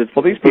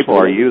 Well, these people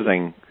are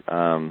using,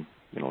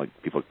 like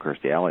people at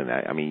Kirstie Alley and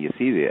that. I mean, you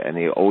see and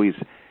they always,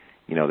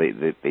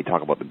 they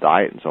talk about the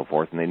diet and so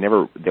forth, and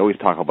they always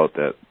talk about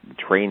the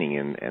training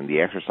and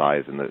the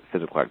exercise and the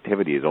physical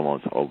activity is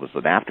almost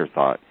an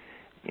afterthought.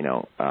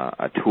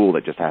 A tool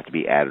that just has to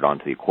be added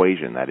onto the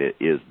equation, that it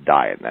is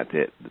diet, and that's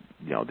it,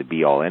 the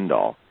be-all,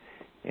 end-all.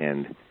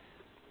 And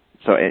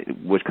so,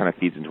 which kind of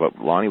feeds into what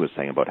Lonnie was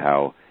saying about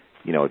how,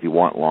 if you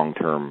want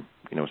long-term,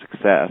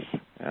 success,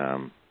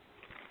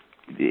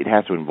 it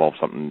has to involve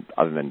something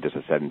other than just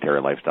a sedentary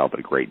lifestyle, but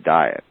a great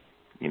diet,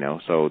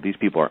 So these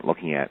people aren't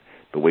looking at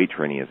the weight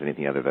training as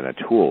anything other than a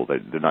tool.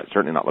 They're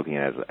certainly not looking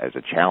at it as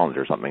a challenge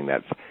or something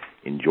that's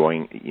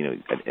enjoying,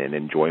 an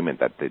enjoyment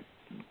that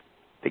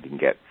they can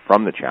get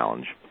from the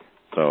challenge.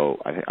 So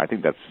I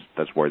think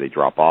that's where they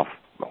drop off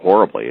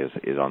horribly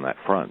is on that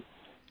front.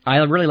 I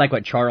really like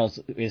what Charles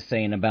is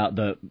saying about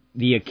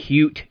the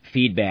acute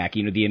feedback,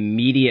 the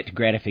immediate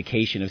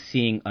gratification of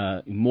seeing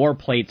more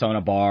plates on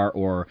a bar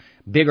or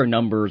bigger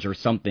numbers or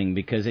something,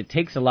 because it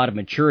takes a lot of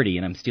maturity,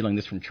 and I'm stealing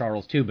this from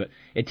Charles too, but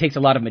it takes a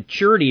lot of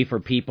maturity for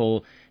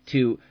people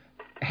to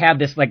have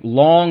this like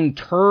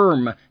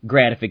long-term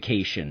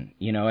gratification,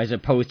 as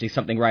opposed to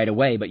something right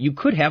away. But you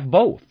could have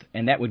both,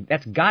 and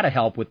that's got to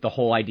help with the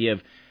whole idea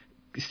of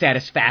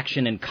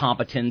satisfaction and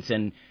competence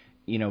and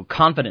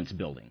confidence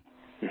building.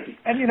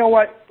 And you know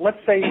what? Let's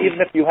say even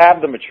if you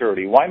have the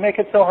maturity, why make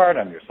it so hard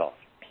on yourself?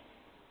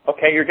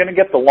 Okay, you're going to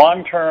get the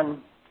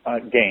long-term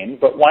gain,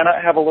 but why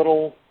not have a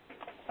little?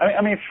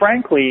 I mean,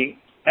 frankly,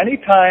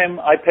 anytime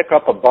I pick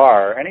up a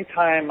bar,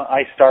 anytime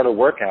I start a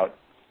workout,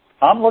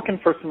 I'm looking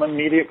for some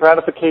immediate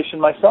gratification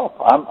myself.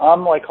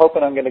 I'm like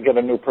hoping I'm going to get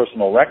a new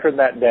personal record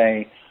that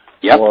day,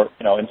 or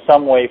in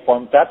some way,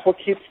 form.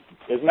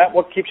 Isn't that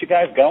what keeps you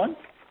guys going?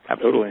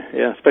 Absolutely,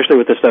 yeah. Especially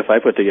with the stuff I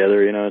put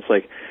together, it's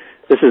like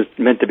this is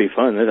meant to be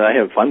fun. I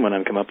have fun when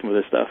I'm coming up with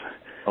this stuff.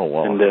 Oh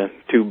wow! And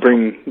to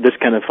bring this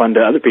kind of fun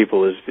to other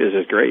people is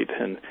great.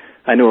 And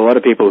I know a lot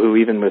of people who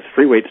even with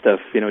free weight stuff,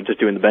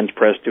 just doing the bench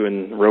press,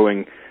 doing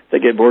rowing, they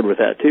get bored with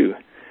that too.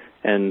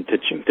 And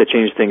to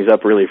change things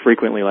up really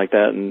frequently like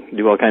that and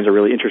do all kinds of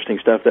really interesting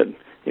stuff that,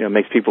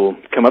 makes people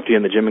come up to you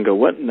in the gym and go,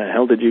 what in the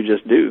hell did you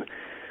just do?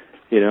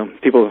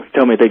 People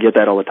tell me they get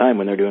that all the time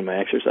when they're doing my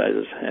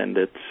exercises, and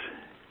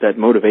that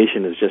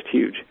motivation is just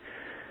huge.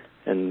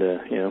 And,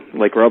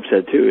 like Rob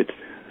said too,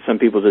 some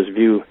people just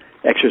view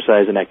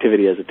exercise and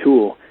activity as a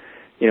tool,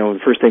 the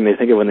first thing they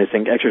think of when they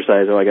think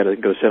exercise, I got to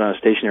go sit on a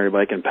stationary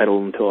bike and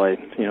pedal until I,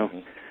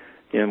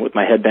 with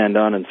my headband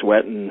on and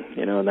sweat, and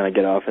and then I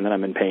get off, and then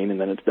I'm in pain,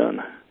 and then it's done.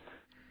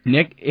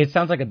 Nick, it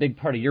sounds like a big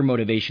part of your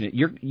motivation.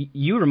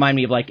 You remind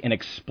me of like an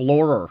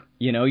explorer.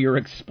 You're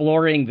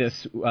exploring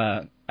this,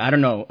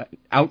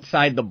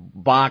 outside the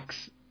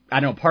box.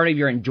 Part of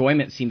your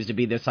enjoyment seems to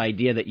be this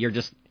idea that you're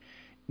just,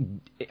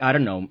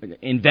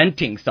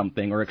 inventing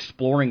something or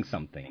exploring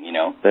something.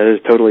 That is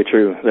totally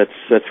true.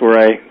 That's where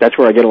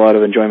I get a lot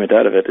of enjoyment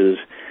out of it, is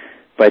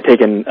by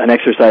taking an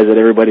exercise that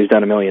everybody's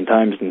done a million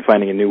times and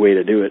finding a new way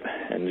to do it,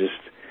 and just,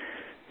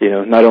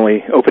 not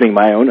only opening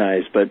my own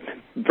eyes, but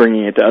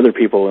bringing it to other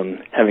people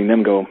and having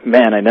them go,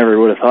 man, I never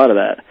would have thought of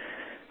that.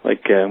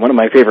 Like, one of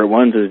my favorite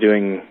ones is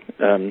doing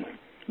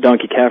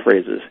donkey calf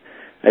raises.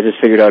 I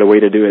just figured out a way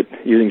to do it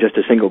using just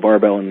a single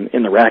barbell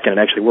in the rack, and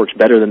it actually works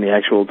better than the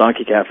actual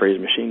donkey calf raise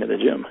machine at the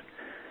gym.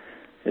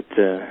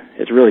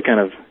 It's really kind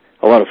of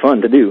a lot of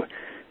fun to do,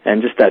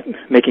 and just that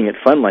making it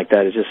fun like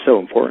that is just so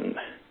important.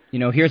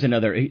 Here's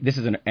another, this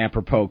is an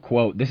apropos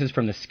quote. This is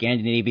from the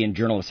Scandinavian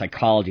Journal of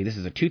Psychology. This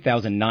is a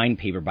 2009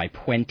 paper by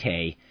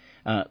Puente.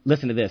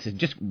 Listen to this. It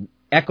just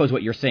echoes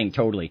what you're saying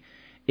totally.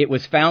 It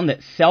was found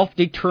that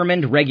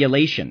self-determined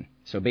regulation,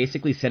 so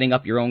basically setting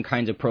up your own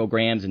kinds of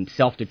programs and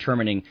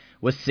self-determining,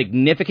 was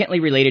significantly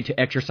related to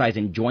exercise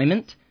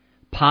enjoyment,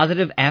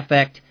 positive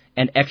affect,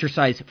 and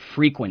exercise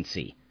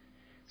frequency.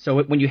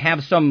 So when you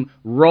have some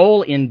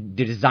role in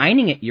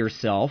designing it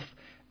yourself,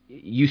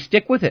 you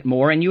stick with it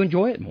more and you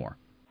enjoy it more.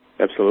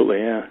 Absolutely,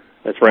 yeah.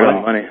 That's right on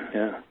the money,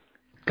 yeah.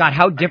 God,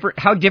 how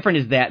different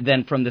is that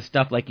then from the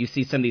stuff like you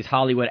see some of these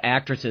Hollywood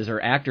actresses or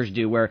actors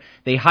do, where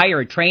they hire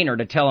a trainer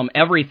to tell them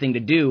everything to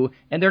do,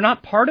 and they're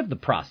not part of the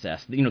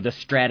process, the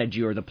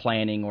strategy or the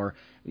planning, or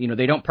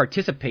they don't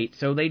participate,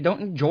 so they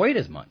don't enjoy it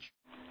as much.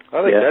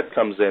 I think that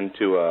comes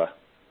into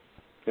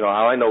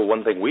I know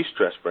one thing we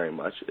stress very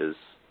much is,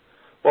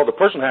 well, the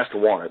person has to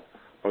want it,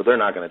 or they're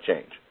not going to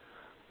change.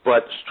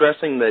 But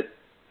stressing that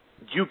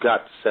you got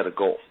to set a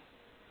goal.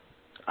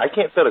 I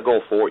can't set a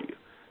goal for you.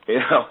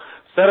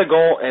 Set a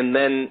goal and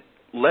then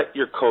let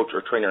your coach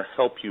or trainer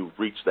help you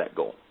reach that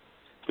goal.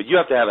 But you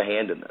have to have a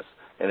hand in this,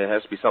 and it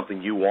has to be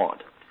something you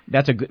want.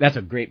 That's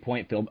a great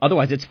point, Phil.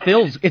 Otherwise, it's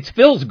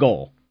Phil's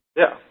goal.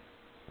 Yeah.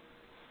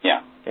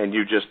 Yeah. And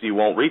you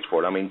won't reach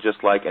for it. I mean,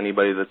 just like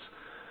anybody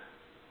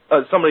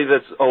that's somebody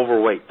that's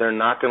overweight, they're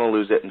not going to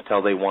lose it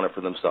until they want it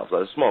for themselves.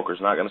 A smoker's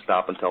not going to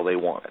stop until they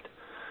want it.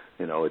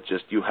 It's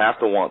just you have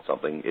to want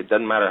something. It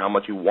doesn't matter how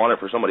much you want it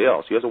for somebody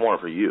else. You have to want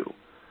it for you.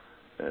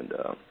 And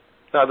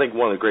I think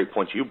one of the great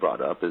points you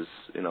brought up is,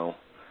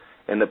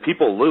 and that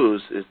people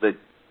lose is that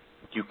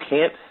you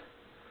can't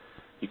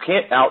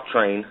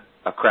out-train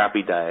a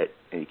crappy diet,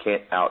 and you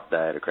can't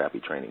out-diet a crappy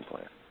training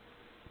plan.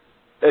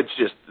 It's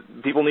just,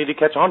 people need to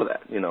catch on to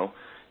that,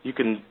 You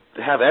can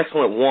have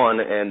excellent one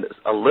and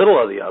a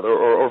little of the other,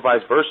 or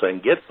vice versa,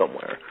 and get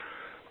somewhere.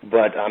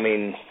 But,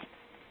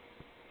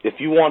 if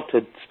you want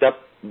to step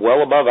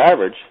well above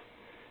average,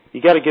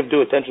 you got to give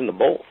due attention to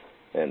both.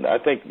 And I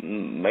think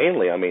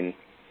mainly,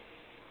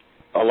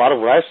 a lot of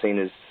what I've seen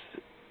is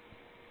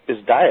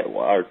diet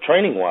or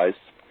training wise.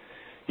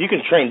 You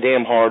can train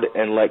damn hard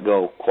and let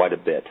go quite a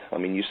bit.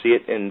 You see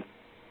it in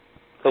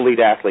elite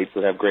athletes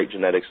that have great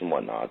genetics and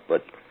whatnot.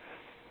 But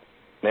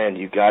man,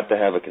 you got to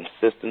have a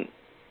consistent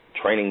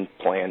training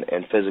plan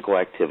and physical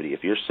activity.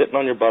 If you're sitting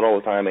on your butt all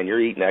the time and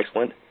you're eating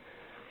excellent,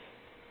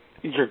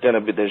 you're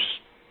gonna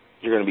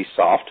be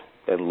soft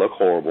and look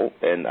horrible.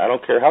 And I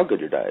don't care how good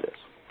your diet is.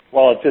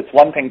 Well, it's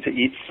one thing to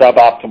eat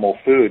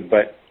suboptimal food,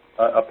 but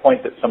a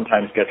point that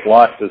sometimes gets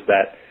lost is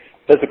that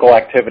physical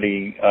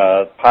activity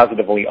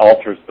positively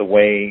alters the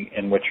way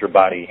in which your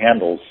body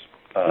handles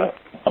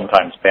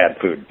sometimes bad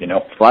food,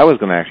 Well, I was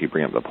going to actually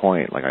bring up the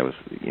point,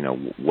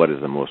 what is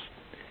the most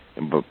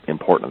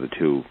important of the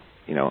two,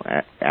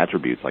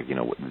 attributes,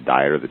 the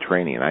diet or the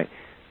training. And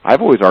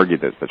I've always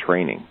argued that it's the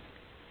training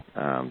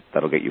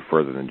that'll get you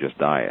further than just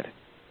diet.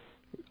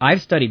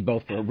 I've studied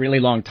both for a really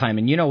long time,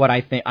 and you know what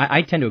I think?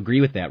 I tend to agree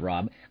with that,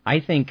 Rob. I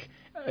think,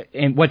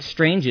 and what's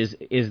strange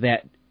is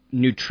that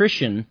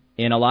nutrition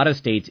in a lot of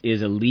states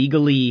is a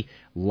legally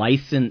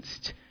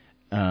licensed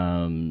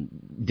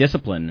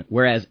discipline,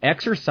 whereas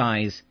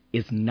exercise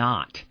is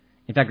not.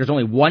 In fact, there's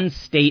only one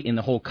state in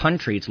the whole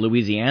country, it's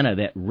Louisiana,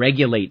 that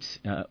regulates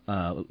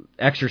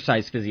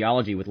exercise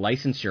physiology with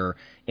licensure,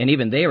 and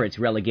even there it's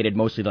relegated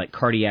mostly to like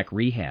cardiac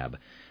rehab.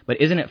 But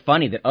isn't it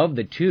funny that of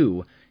the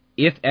two,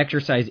 if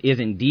exercise is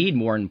indeed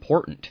more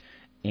important,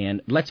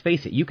 and let's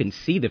face it, you can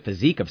see the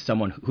physique of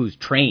someone who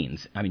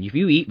trains. If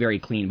you eat very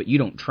clean but you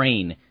don't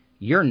train,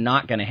 you're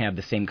not going to have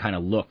the same kind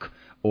of look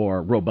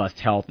or robust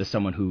health as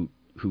someone who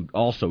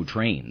also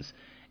trains.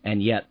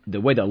 And yet,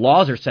 the way the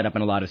laws are set up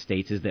in a lot of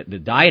states is that the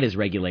diet is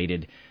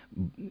regulated,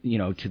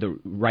 to the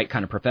right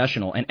kind of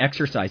professional, and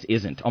exercise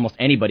isn't. Almost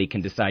anybody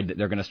can decide that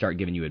they're going to start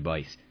giving you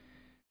advice.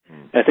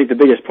 I think the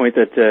biggest point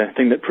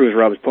thing that proves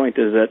Rob's point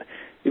is that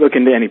you look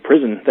into any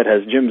prison that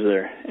has gyms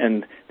there,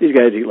 and these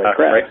guys eat like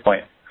crap. Great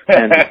point.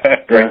 And,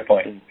 Great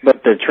point.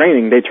 But they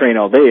train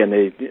all day, and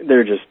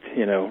they're just,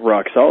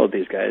 rock solid,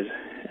 these guys.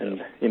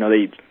 And,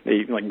 they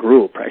eat like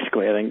gruel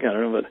practically, I think. I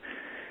don't know, but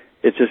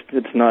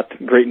it's not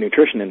great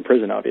nutrition in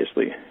prison,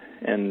 obviously.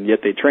 And yet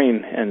they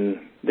train, and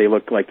they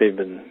look like they've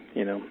been,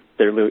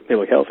 they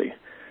look healthy.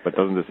 But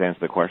doesn't this answer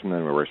the question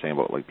then where we're saying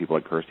about like people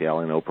like Kirstie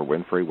Alley and Oprah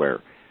Winfrey,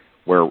 where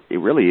it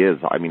really is,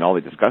 I mean, all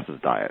they discuss is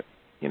diet.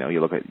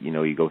 You look at,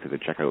 you go through the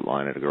checkout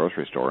line at a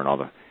grocery store and all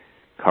the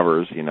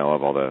covers,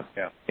 of all the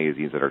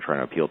magazines that are trying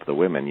to appeal to the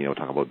women,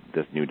 talk about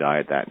this new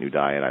diet, that new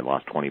diet, I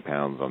lost 20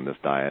 pounds on this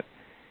diet.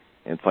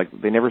 And it's like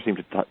they never seem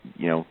to,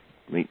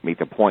 make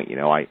the point,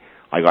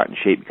 I got in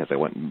shape because I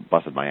went and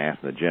busted my ass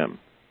in the gym.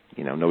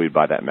 Nobody would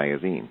buy that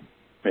magazine.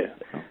 Yeah.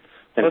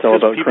 And it's all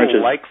about people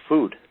crunches. Like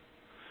food.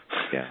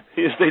 Yeah.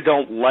 They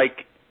don't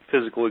like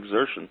physical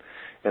exertion.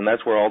 And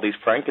that's where all these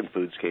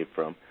Frankenfoods came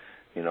from.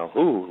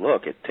 Ooh,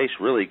 look, it tastes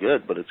really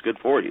good, but it's good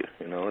for you.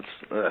 It's,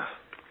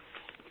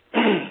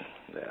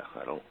 yeah,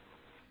 I don't.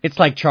 It's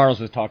like Charles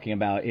was talking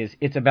about,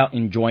 it's about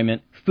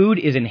enjoyment. Food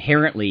is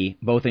inherently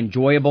both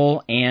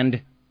enjoyable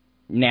and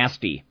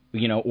nasty,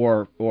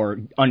 or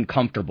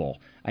uncomfortable.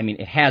 I mean,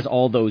 it has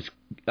all those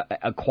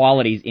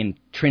qualities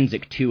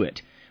intrinsic to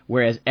it,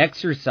 whereas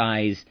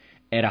exercise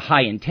at a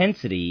high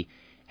intensity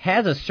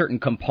has a certain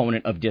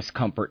component of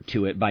discomfort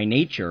to it by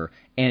nature,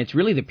 and it's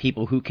really the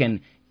people who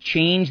can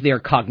change their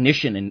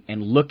cognition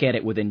and look at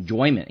it with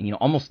enjoyment and,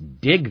 almost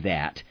dig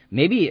that.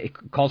 Maybe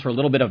it calls for a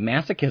little bit of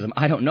masochism,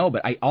 I don't know,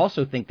 but I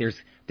also think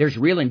there's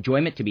real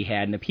enjoyment to be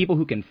had, and the people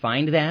who can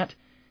find that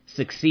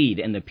succeed,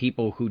 and the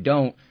people who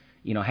don't,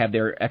 have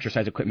their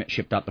exercise equipment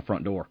shipped out the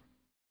front door.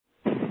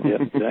 Yeah,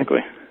 exactly.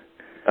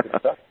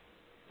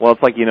 Well,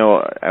 it's like,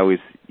 I always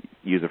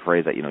use the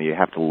phrase that, you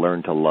have to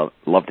learn to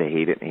love to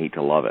hate it and hate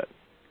to love it.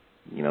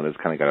 There's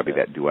kind of got to be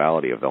that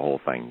duality of the whole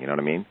thing, you know what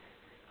I mean?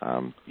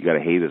 You got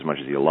to hate it as much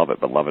as you love it,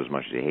 but love it as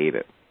much as you hate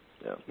it.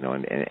 Yeah.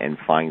 And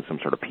find some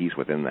sort of peace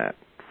within that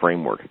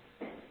framework,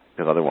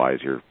 because otherwise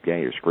you're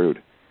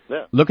screwed.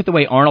 Yeah. Look at the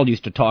way Arnold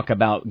used to talk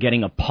about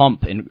getting a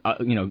pump and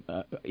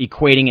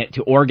equating it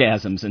to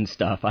orgasms and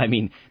stuff. I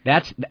mean,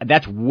 that's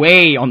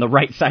way on the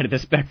right side of the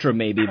spectrum,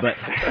 maybe, but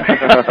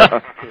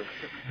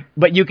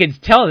but you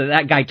could tell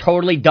that guy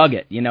totally dug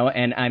it,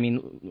 And I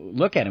mean,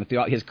 look at him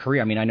throughout his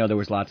career. I mean, I know there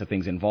was lots of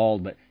things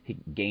involved, but he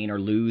gain or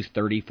lose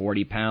 30,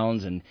 40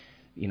 pounds, and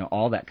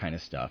all that kind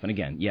of stuff. And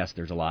again, yes,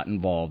 there's a lot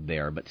involved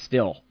there, but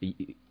still,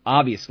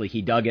 obviously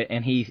he dug it,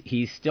 and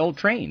he still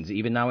trains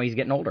even now he's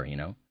getting older.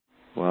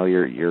 Well,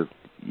 you're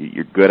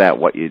good at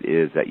what it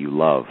is that you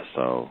love.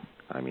 So,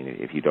 I mean,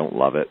 if you don't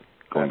love it,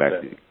 going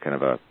back to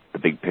kind of the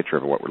big picture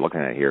of what we're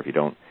looking at here, if you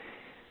don't,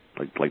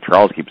 like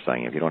Charles keeps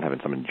saying, if you don't have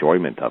some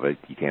enjoyment of it,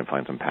 you can't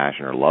find some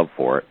passion or love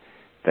for it,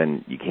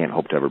 then you can't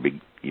hope to ever be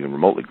even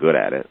remotely good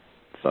at it.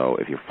 So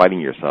if you're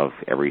fighting yourself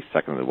every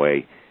second of the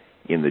way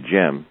in the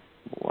gym,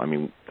 well, I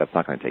mean, that's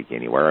not going to take you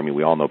anywhere. I mean,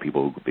 we all know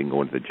people who've been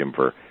going to the gym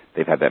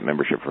they've had that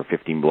membership for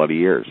 15 bloody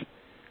years.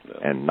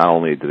 And not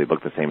only do they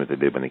look the same as they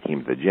did when they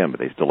came to the gym, but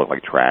they still look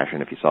like trash.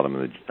 And if you saw them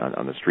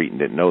on the street and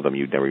didn't know them,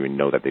 you'd never even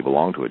know that they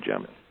belonged to a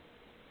gym.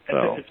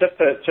 So,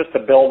 just to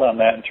build on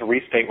that and to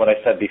restate what I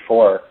said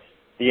before,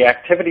 the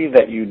activity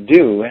that you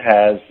do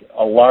has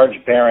a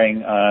large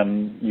bearing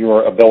on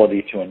your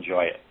ability to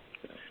enjoy it.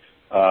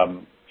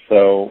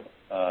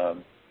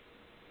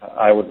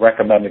 I would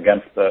recommend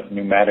against the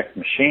pneumatic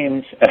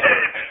machines.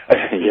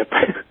 Yep.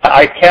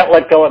 I can't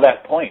let go of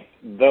that point.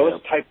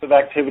 Those types of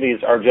activities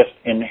are just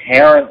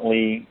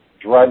inherently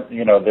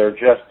they're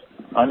just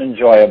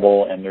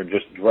unenjoyable and they're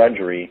just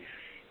drudgery,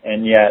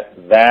 and yet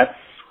that's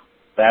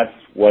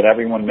what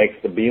everyone makes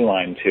the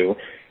beeline to.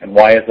 And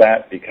why is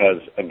that?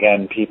 Because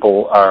again,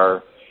 people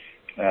are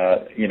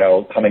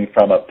coming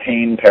from a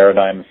pain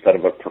paradigm instead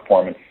of a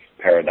performance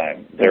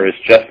paradigm. There is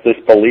just this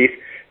belief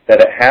that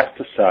it has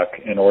to suck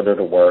in order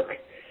to work.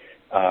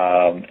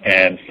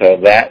 And so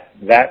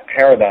that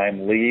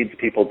paradigm leads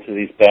people to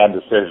these bad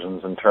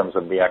decisions in terms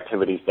of the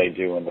activities they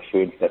do and the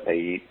foods that they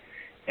eat.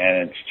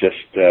 And it's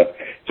just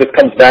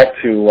comes back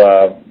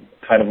to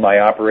kind of my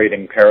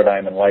operating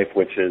paradigm in life,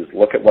 which is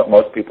look at what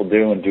most people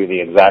do and do the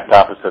exact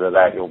opposite of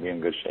that. You'll be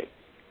in good shape.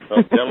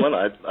 Well, gentlemen,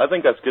 I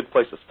think that's a good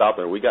place to stop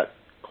there. We got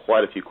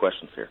quite a few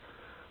questions here.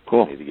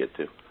 Cool. We need to get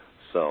to.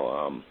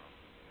 So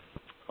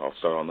I'll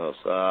start on those.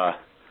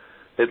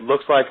 It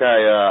looks like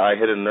I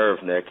hit a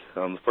nerve, Nick.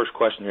 The first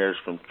question here is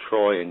from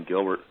Troy and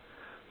Gilbert.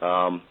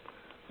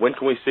 When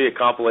can we see a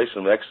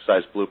compilation of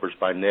exercise bloopers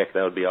by Nick?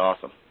 That would be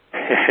awesome.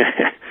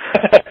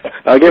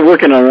 I'll get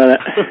working on that.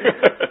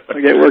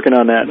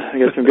 I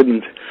got some good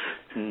ones.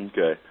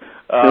 Okay.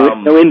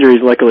 No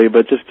injuries, luckily,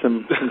 but just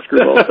some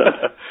screwball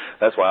stuff.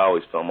 That's why I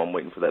always film. I'm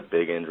waiting for that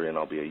big injury, and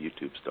I'll be a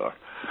YouTube star.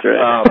 That's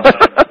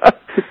right.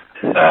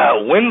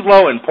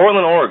 Winslow in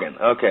Portland, Oregon.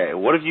 Okay,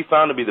 what have you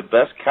found to be the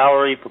best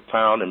calorie per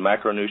pound and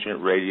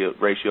macronutrient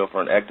ratio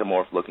for an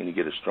ectomorph looking to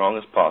get as strong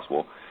as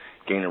possible,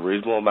 gain a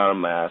reasonable amount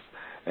of mass,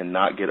 and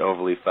not get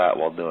overly fat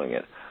while doing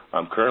it?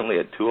 I'm currently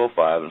at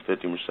 205 and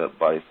 15%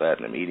 body fat,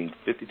 and I'm eating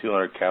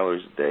 5,200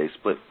 calories a day,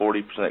 split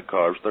 40%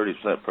 carbs,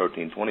 30%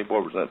 protein,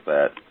 24%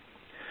 fat.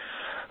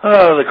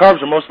 The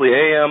carbs are mostly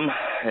AM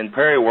and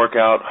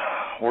peri-workout.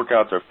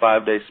 Workouts are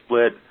 5-day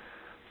split,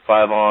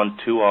 5 on,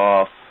 2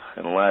 off.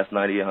 In the last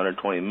 90,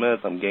 120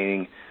 minutes, I'm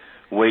gaining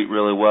weight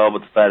really well, but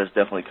the fat is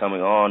definitely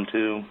coming on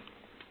too.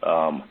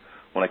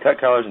 When I cut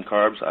calories and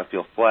carbs, I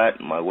feel flat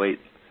and my weight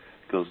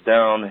goes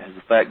down. Is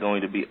the fat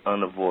going to be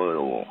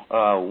unavoidable?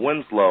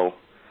 Winslow,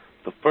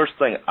 the first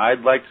thing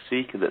I'd like to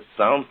see, because it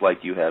sounds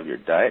like you have your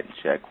diet in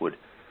check,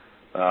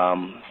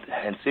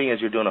 and seeing as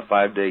you're doing a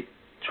 5-day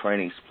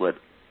training split,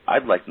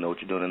 I'd like to know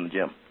what you're doing in the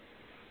gym.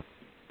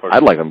 Personally.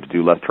 I'd like him to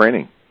do less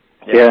training.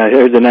 Yeah,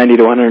 here's the 90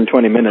 to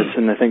 120 minutes,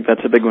 and I think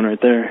that's a big one right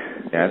there.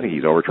 Yeah, I think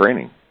he's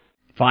overtraining.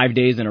 5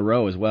 days in a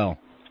row as well.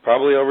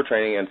 Probably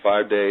overtraining and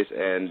 5 days,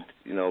 and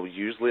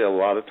usually a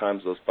lot of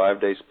times those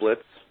 5-day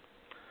splits,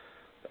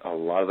 a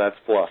lot of that's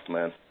fluff,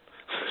 man.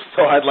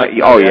 So I'd like to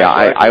know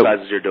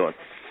exercises you're doing.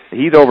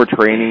 He's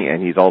overtraining,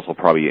 and he's also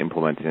probably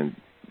implementing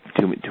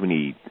too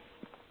many,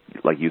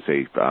 like you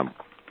say,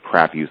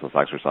 crap, useless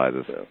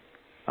exercises. Yeah.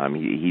 I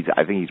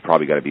think he's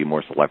probably got to be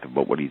more selective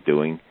about what he's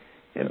doing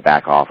and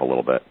back off a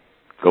little bit.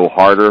 Go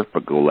harder,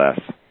 but go less.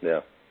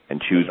 Yeah.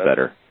 And choose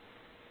better.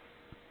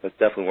 That's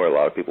definitely where a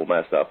lot of people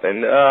mess up.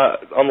 And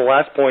on the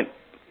last point,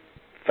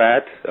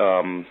 fat,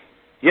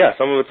 yeah,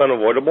 some of it's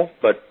unavoidable,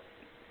 but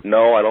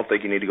no, I don't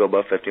think you need to go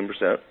above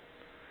 15%.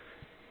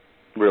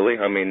 Really,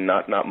 I mean,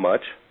 not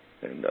much.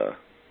 And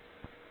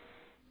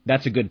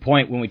that's a good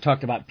point. When we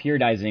talked about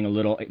periodizing a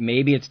little,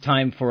 maybe it's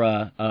time for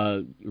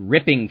a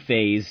ripping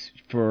phase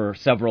for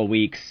several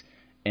weeks,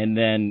 and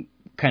then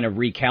kind of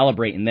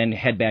recalibrate, and then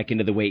head back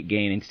into the weight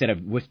gain instead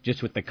of with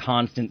the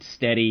constant,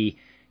 steady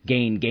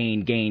gain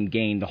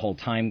the whole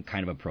time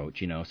kind of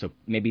approach. So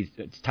maybe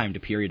it's time to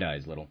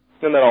periodize a little.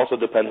 And that also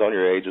depends on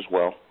your age as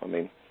well. I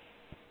mean,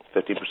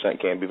 15%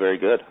 can be very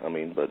good. I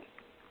mean, but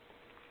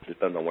it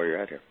depends on where you're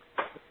at here.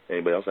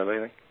 Anybody else have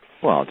anything?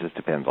 Well, it just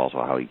depends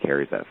also how he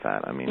carries that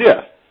fat. I mean,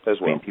 yeah, as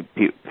well.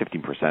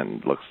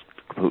 15% looks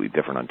completely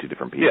different on two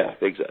different people. Yeah,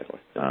 exactly.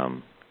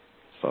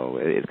 So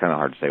it's kind of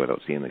hard to say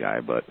without seeing the guy,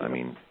 but I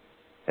mean,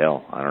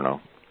 hell, I don't know.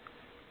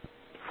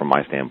 From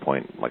my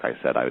standpoint, like I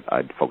said,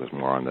 I'd focus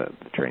more on the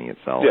training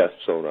itself. Yeah,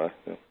 so would I.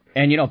 Yeah.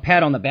 And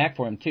pat on the back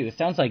for him too. It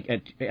sounds like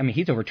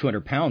he's over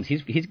 200 pounds.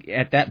 He's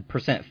at that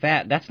percent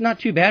fat. That's not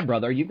too bad,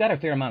 brother. You've got a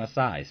fair amount of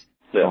size.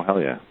 Yeah. Oh hell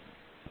yeah,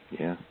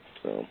 yeah.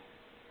 So,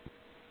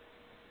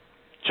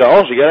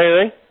 Charles, you got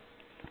anything?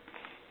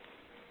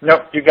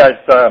 Nope. You guys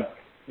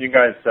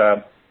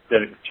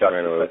did it, Chuck.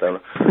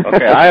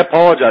 Okay, I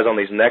apologize on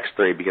these next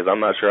three because I'm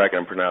not sure I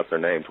can pronounce their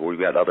names. We've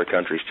got other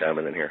countries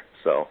chiming in here.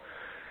 So,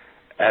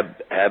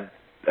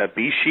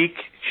 Abhishek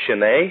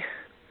Shanae.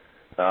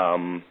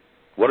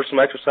 What are some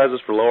exercises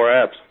for lower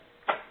abs?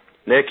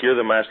 Nick, you're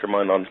the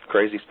mastermind on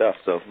crazy stuff,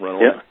 so run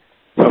away. Yeah.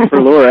 Well,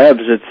 for lower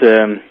abs, it's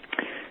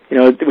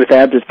with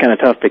abs it's kind of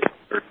tough because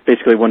they're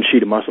basically one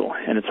sheet of muscle,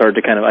 and it's hard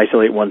to kind of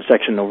isolate one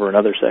section over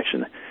another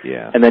section.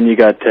 Yeah. And then you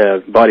got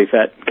body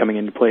fat coming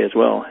into play as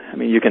well. I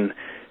mean, you can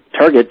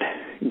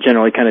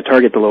generally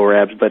target the lower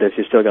abs, but if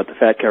you still got the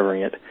fat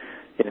covering it,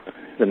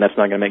 then that's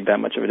not going to make that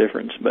much of a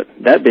difference. But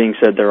that being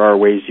said, there are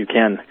ways you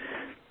can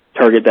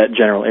target that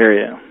general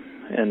area.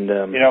 And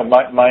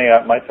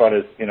my thought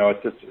is,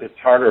 it's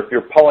harder if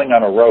you're pulling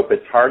on a rope.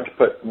 It's hard to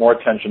put more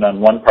tension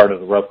on one part of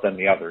the rope than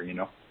the other.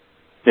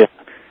 Yeah,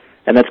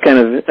 and that's kind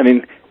of, I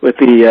mean, with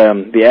the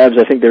abs,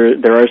 I think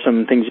there are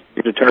some things you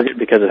need to target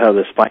because of how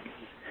the spine.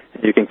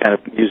 You can kind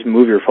of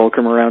move your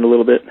fulcrum around a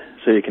little bit,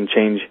 so you can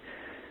change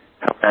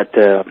how that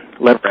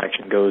lever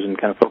action goes and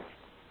kind of focus.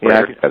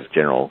 Yeah, I think that's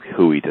general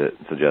hooey to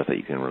suggest that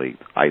you can really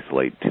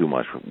isolate too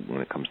much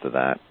when it comes to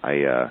that.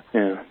 I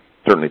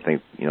certainly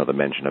think, the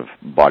mention of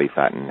body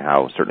fat and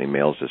how certainly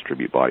males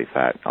distribute body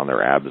fat on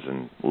their abs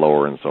and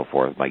lower and so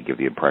forth might give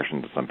the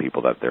impression to some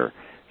people that they're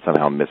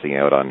somehow missing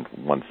out on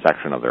one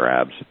section of their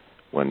abs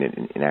when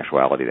in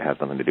actuality it has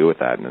nothing to do with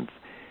that. And it's,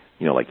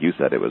 like you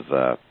said, it was,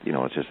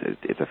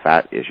 it's a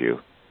fat issue.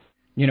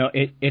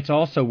 It's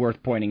also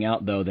worth pointing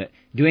out, though, that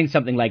doing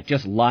something like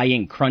just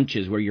lying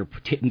crunches where you're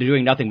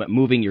doing nothing but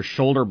moving your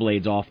shoulder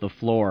blades off the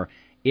floor,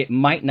 it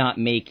might not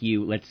make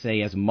you, let's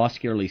say, as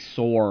muscularly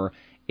sore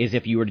as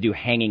if you were to do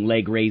hanging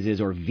leg raises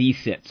or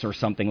V-sits or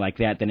something like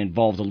that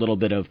involves a little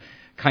bit of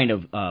kind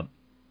of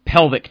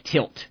pelvic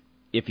tilt,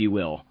 if you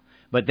will.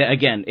 But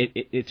again,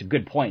 it's a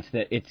good point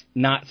that it's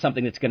not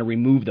something that's going to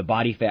remove the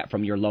body fat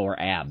from your lower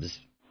abs.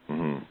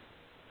 Mm-hmm.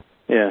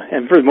 Yeah,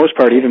 and for the most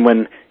part, even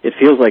when it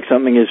feels like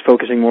something is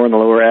focusing more on the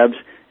lower abs,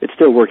 it's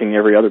still working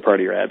every other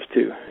part of your abs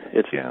too.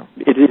 It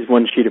is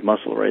one sheet of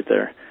muscle right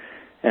there,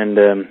 and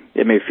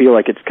it may feel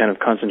like it's kind of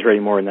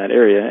concentrating more in that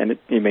area, and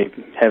you may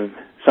have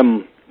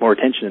some more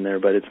tension in there,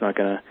 but it's not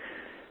going to,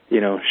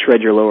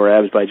 shred your lower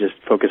abs by just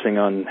focusing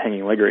on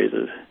hanging leg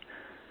raises.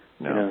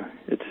 No,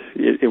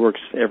 it works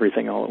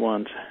everything all at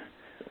once.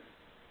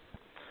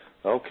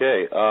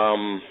 Okay,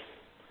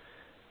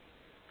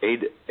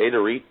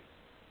 Adaritik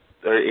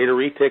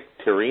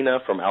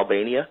Tirina from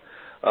Albania.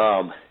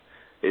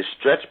 Is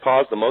stretch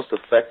pause the most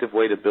effective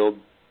way to build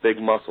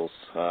big muscles?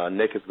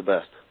 Nick is the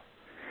best.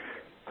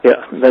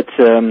 Yeah,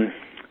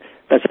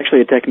 That's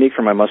actually a technique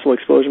for my muscle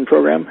explosion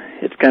program.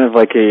 It's kind of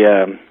like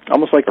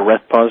almost like a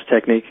rest pause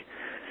technique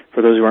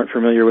for those who aren't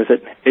familiar with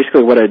it.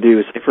 Basically what I do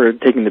is, if we're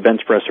taking the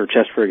bench press or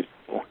chest, for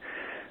example,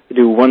 I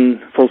do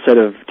one full set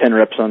of 10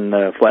 reps on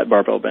the flat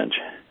barbell bench,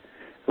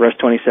 rest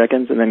 20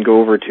 seconds, and then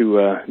go over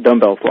to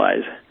dumbbell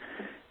flies.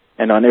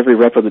 And on every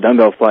rep of the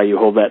dumbbell fly, you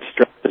hold that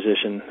stretch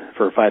position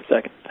for 5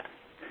 seconds.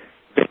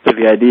 So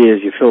the idea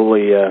is you fill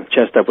the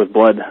chest up with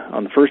blood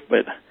on the first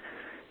bit,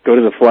 go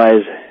to the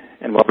flies,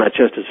 and while that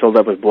chest is filled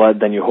up with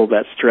blood, then you hold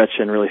that stretch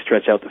and really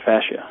stretch out the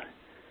fascia.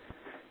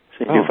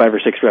 So you do 5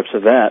 or 6 reps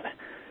of that,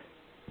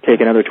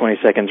 take another 20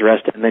 seconds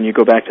rest, and then you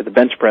go back to the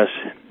bench press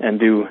and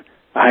do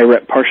a high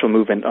rep partial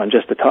movement on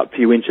just the top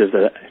few inches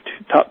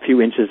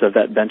of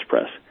that bench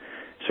press.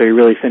 So you're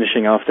really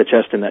finishing off the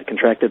chest in that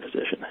contracted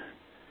position.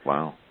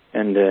 Wow.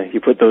 And you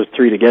put those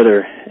 3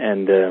 together,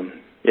 and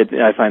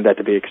I find that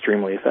to be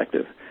extremely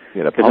effective.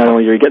 Because not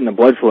only are you getting the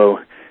blood flow,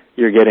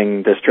 you're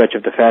getting the stretch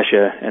of the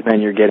fascia, and then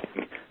you're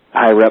getting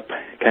high rep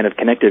kind of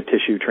connective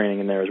tissue training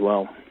in there as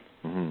well.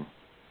 Mm-hmm.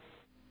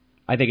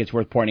 I think it's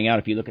worth pointing out,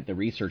 if you look at the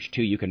research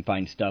too, you can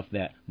find stuff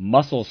that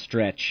muscle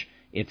stretch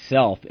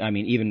itself, I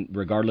mean, even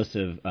regardless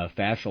of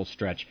fascial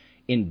stretch,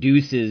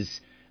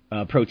 induces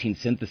protein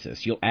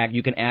synthesis.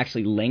 You can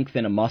actually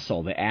lengthen a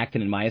muscle. The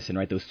actin and myosin,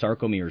 right, those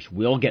sarcomeres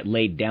will get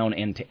laid down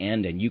end to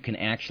end, and you can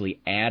actually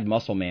add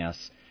muscle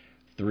mass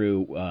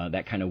through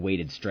that kind of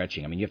weighted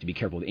stretching. I mean, you have to be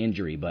careful with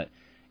injury, but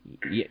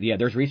yeah,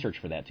 there's research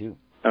for that too.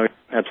 Oh,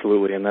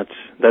 absolutely, and that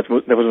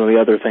was one of the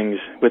other things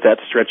with that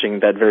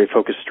stretching, that very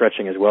focused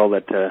stretching as well,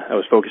 that I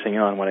was focusing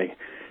on when I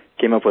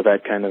came up with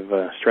that kind of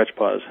stretch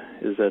pause,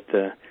 is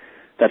that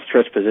that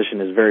stretch position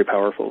is very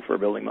powerful for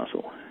building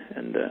muscle.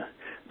 And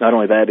not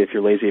only that, if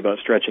you're lazy about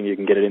stretching, you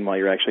can get it in while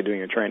you're actually doing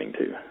your training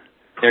too.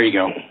 There you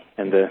go.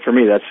 And for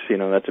me,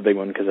 that's a big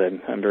one, because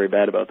I'm very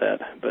bad about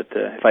that. But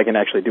if I can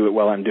actually do it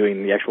while I'm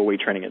doing the actual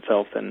weight training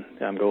itself, then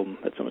I'm golden.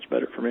 That's so much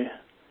better for me.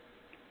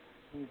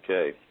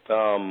 Okay.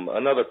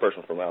 Another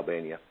person from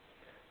Albania.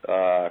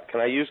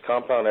 Can I use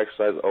compound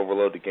exercise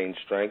overload to gain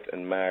strength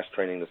and mass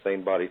training the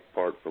same body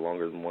part for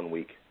longer than 1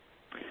 week?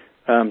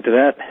 To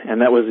that, and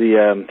that was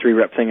the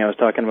 3-rep thing I was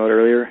talking about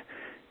earlier,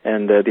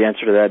 and the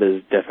answer to that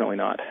is definitely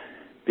not,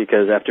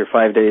 because after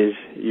 5 days,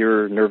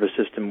 your nervous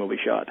system will be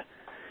shot.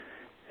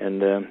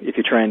 And if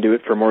you try and do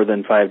it for more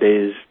than 5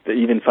 days,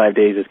 even 5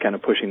 days is kind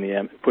of pushing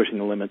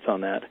the limits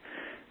on that.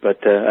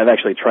 But I've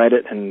actually tried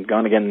it and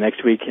gone again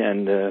next week,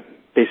 and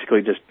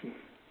basically just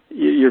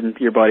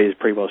your body is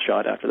pretty well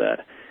shot after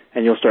that.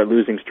 And you'll start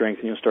losing strength,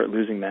 and you'll start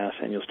losing mass,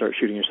 and you'll start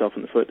shooting yourself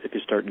in the foot if you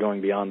start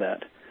going beyond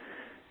that.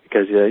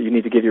 Because you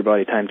need to give your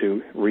body time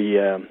to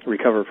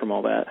recover from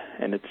all that.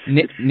 And it's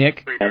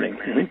Nick?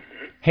 Mm-hmm.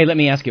 Hey, let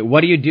me ask you,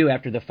 what do you do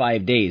after the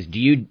 5 days? Do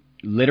you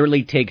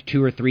literally take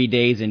 2 or 3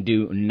 days and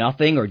do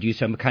nothing, or do you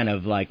some kind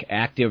of like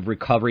active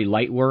recovery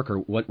light work, or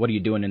what are you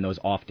doing in those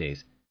off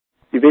days?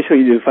 You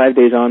basically do 5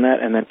 days on that,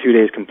 and then 2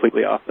 days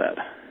completely off that.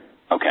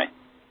 Okay.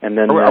 And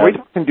then are we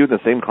talking doing the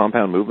same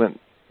compound movement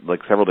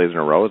like several days in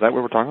a row? Is that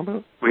what we're talking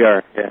about? We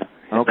are, yeah.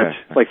 Okay.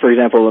 Like, for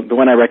example, the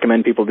one I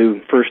recommend people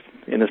do first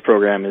in this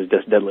program is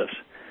just deadlifts.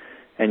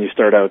 And you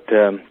start out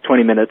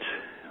 20 minutes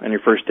on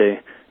your first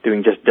day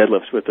doing just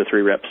deadlifts with the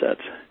 3-rep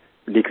sets,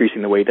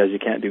 decreasing the weight as you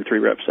can't do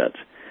 3-rep sets.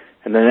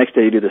 And the next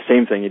day you do the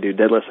same thing, you do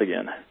deadlifts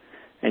again.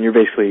 And you're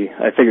basically,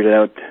 I figured it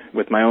out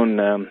with my own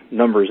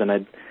numbers,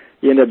 and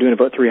you end up doing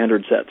about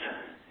 300 sets,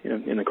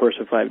 in the course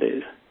of 5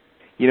 days.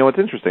 You know, it's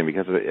interesting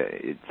because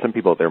some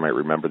people out there might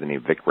remember the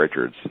name Vic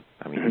Richards.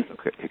 I mean, he's still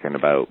kicking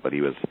about, but he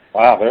was...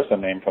 Wow, there's a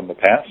name from the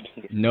past.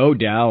 No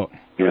doubt.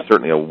 He was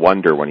certainly a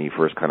wonder when he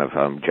first kind of,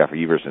 Jeff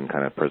Everson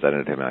kind of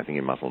presented him, I think,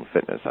 in Muscle and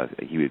Fitness.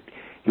 He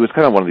was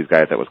kind of one of these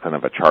guys that was kind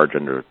of a charge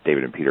under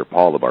David and Peter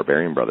Paul, the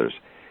Barbarian Brothers.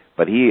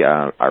 But he,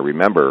 I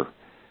remember,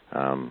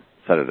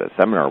 said at a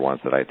seminar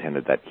once that I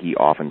attended that he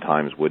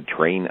oftentimes would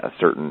train a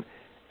certain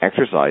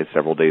exercise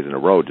several days in a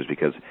row just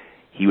because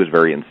he was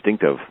very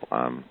instinctive.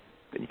 And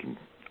you can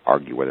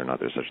argue whether or not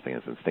there's such a thing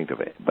as instinctive,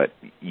 but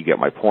you get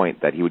my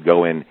point, that he would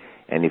go in,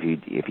 and if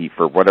he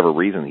for whatever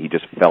reason he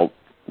just felt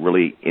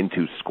really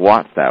into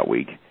squats that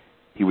week,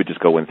 he would just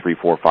go in 3,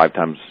 4, 5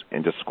 times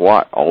and just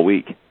squat all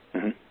week,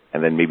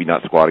 and then maybe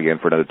not squat again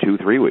for another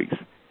 2-3 weeks.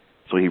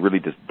 So he really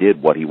just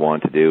did what he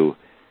wanted to do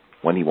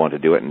when he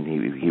wanted to do it, and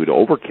he would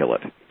overkill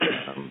it.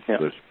 And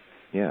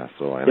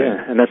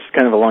that's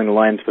kind of along the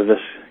lines of this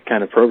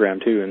kind of program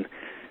too. And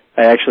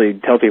I actually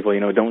tell people,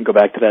 don't go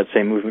back to that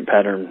same movement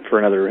pattern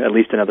for at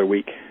least another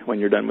week when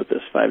you're done with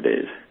this 5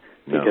 days,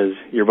 because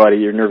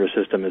your nervous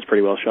system is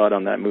pretty well shot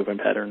on that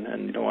movement pattern,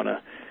 and you don't want to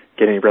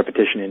get any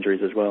repetition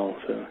injuries as well.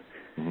 So,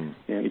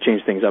 you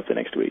change things up the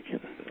next week. And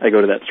I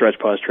go to that stretch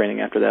pause training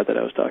after that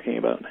I was talking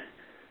about.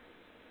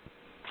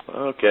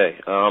 Okay,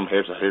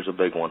 here's a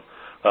big one.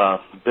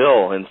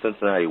 Bill in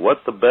Cincinnati,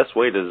 what's the best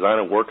way to design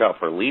a workout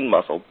for lean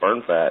muscle,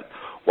 burn fat,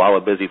 while a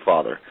busy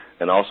father,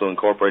 and also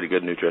incorporate a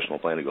good nutritional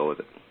plan to go with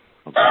it?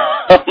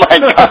 Oh my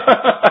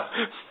God!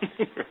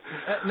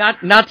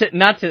 Not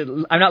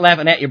to. I'm not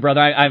laughing at you,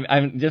 brother.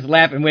 I'm just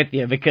laughing with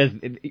you because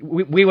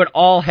we would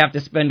all have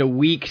to spend a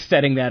week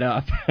setting that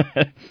up.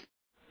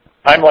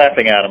 I'm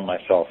laughing at him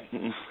myself.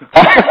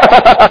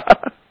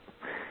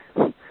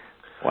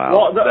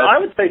 Wow. Well, I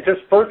would say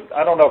just first,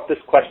 I don't know if this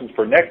question's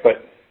for Nick,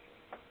 but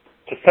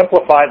to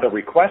simplify the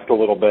request a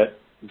little bit,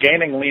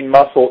 gaining lean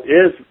muscle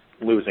is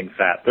losing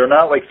fat. They're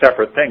not like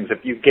separate things.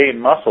 If you gain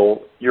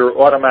muscle, you're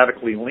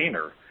automatically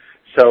leaner.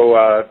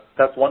 So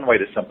that's one way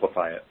to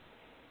simplify it.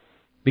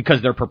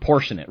 Because they're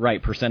proportionate,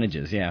 right?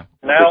 Percentages, yeah.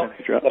 Now,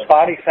 the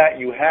body fat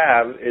you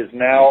have is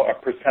now a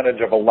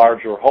percentage of a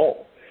larger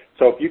whole.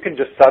 So if you can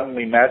just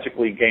suddenly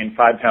magically gain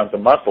 5 pounds of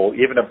muscle,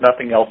 even if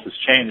nothing else has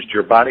changed,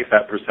 your body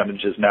fat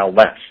percentage is now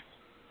less.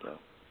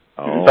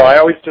 Oh. So I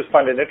always just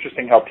find it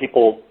interesting how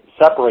people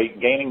separate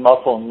gaining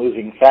muscle and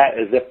losing fat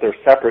as if they're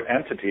separate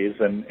entities,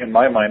 and in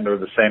my mind, they're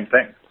the same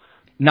thing.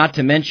 Not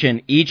to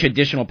mention, each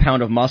additional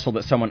pound of muscle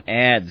that someone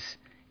adds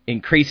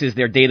increases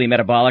their daily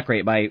metabolic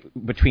rate by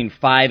between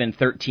 5 and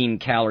 13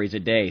 calories a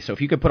day. So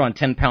if you could put on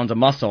 10 pounds of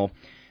muscle,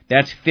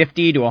 that's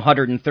 50 to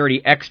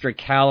 130 extra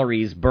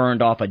calories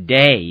burned off a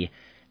day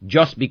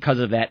just because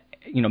of that,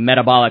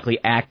 metabolically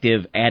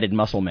active added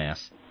muscle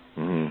mass.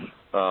 Mm-hmm.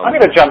 I'm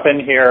going to jump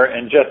in here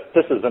and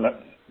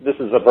this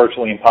is a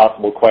virtually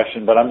impossible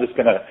question, but I'm just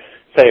going to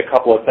say a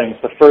couple of things.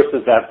 The first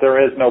is that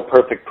there is no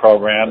perfect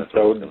program,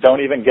 so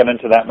don't even get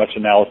into that much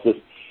analysis.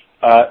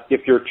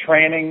 If your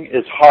training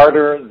is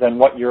harder than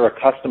what you're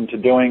accustomed to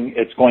doing,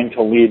 it's going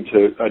to lead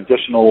to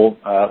additional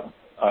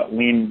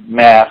lean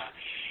mass.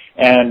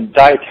 And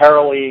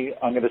dietarily,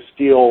 I'm going to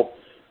steal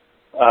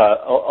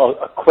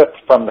a quip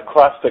from the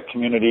CrossFit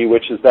community,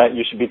 which is that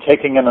you should be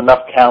taking in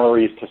enough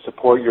calories to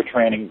support your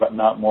training, but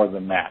not more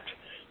than that.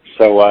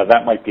 So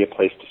that might be a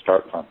place to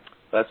start from.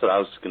 That's what I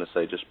was going to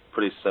say, just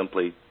pretty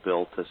simply,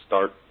 Bill, to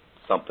start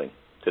something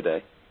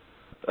today.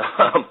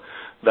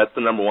 That's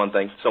the number one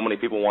thing. So many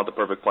people want the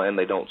perfect plan,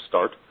 they don't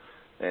start,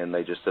 and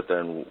they just sit there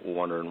and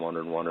wonder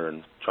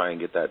and try and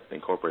get that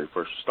incorporated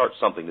first. Start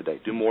something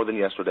today. Do more than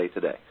yesterday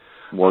today.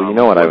 Well, you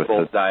know what I've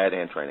both said, diet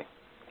and training.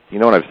 You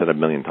know what I've said a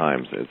million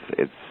times.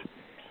 It's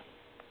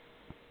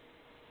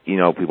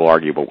people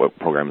argue about what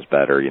program's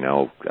better.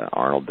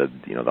 Arnold did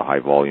the high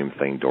volume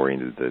thing. Dorian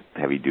did the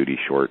heavy duty,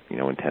 short,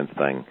 intense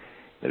thing.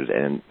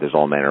 There's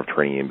all manner of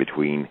training in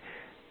between.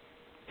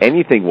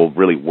 Anything will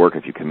really work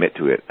if you commit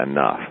to it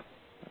enough.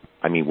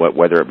 I mean,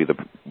 whether it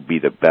be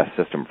the best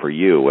system for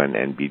you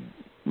and be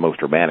most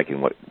dramatic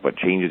in what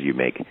changes you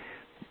make,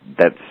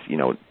 that's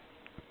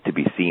to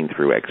be seen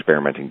through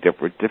experimenting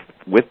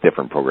with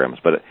different programs.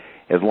 But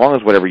as long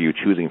as whatever you're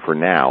choosing for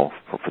now,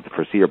 for the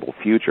foreseeable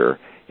future,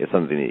 is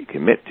something that you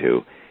commit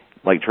to,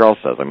 like Charles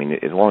says, I mean,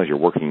 as long as you're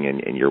working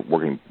and you're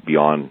working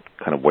beyond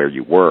kind of where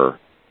you were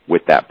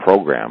with that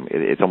program,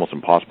 it's almost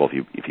impossible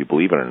if you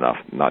believe in it enough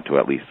not to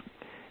at least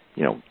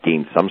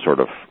gain some sort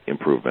of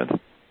improvement.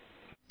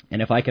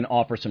 And if I can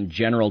offer some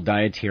general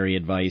dietary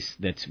advice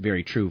that's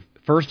very true.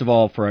 First of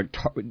all, for a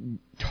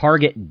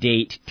target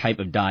date type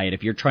of diet,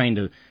 if you're trying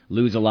to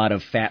lose a lot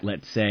of fat,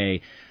 let's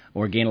say,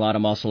 or gain a lot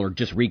of muscle or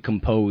just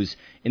recompose,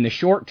 in the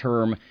short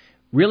term,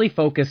 really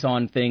focus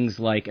on things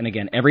like, and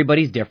again,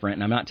 everybody's different,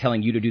 and I'm not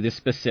telling you to do this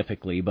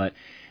specifically, but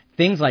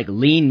things like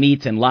lean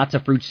meats and lots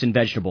of fruits and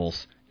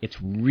vegetables. It's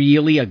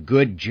really a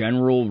good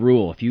general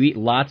rule. If you eat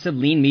lots of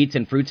lean meats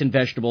and fruits and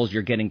vegetables,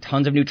 you're getting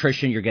tons of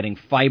nutrition, you're getting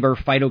fiber,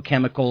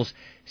 phytochemicals,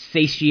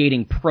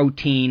 satiating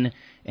protein,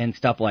 and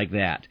stuff like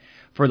that.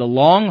 For the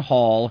long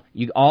haul,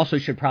 you also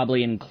should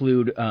probably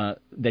include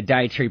the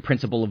dietary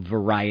principle of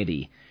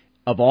variety.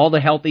 Of all the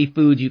healthy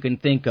foods you can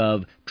think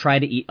of, try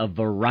to eat a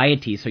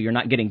variety so you're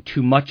not getting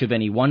too much of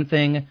any one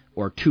thing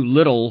or too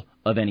little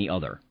of any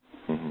other.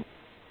 Mm-hmm.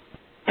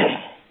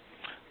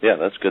 Yeah,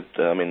 that's good.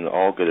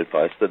 All good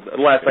advice. The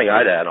last thing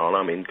I'd add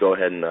on, go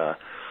ahead and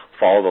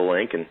follow the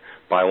link and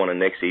buy one of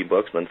Nick's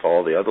ebooks, and then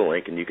follow the other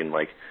link, and you can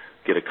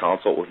get a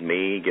consult with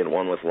me, get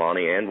one with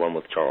Lonnie, and one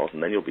with Charles,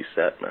 and then you'll be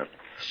set, man.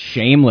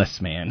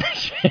 Shameless, man.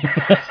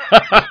 Shameless.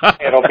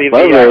 It'll be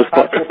the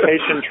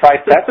consultation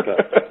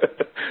trifecta.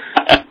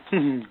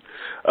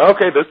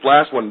 Okay, this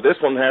last one. This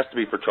one has to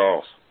be for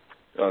Charles.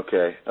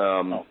 Okay.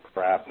 Oh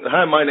crap.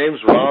 Hi, my name's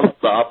Ron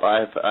Stop.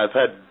 I've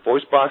had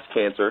voice box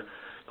cancer,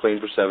 clean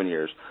for 7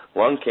 years.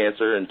 Lung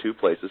cancer in 2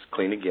 places,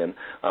 clean again.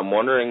 I'm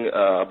wondering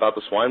about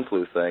the swine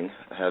flu thing.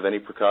 Have any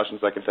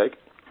precautions I can take?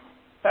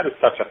 That is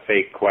such a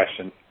fake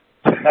question.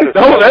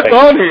 No, that's fake.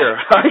 On here.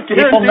 I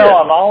guarantee People know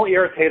I'm all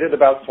irritated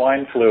about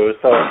swine flu,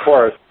 so of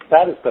course,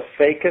 that is the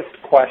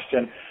fakest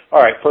question.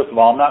 All right, first of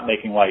all, I'm not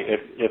making light.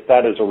 If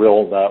that is a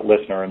real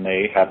listener and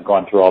they have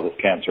gone through all this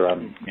cancer,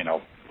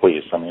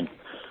 please.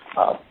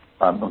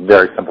 I'm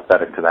very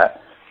sympathetic to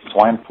that.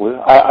 Swine flu.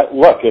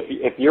 Look,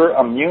 if your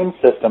immune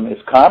system is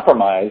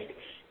compromised,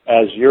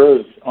 as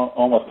yours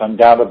almost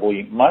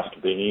undoubtedly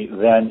must be,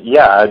 then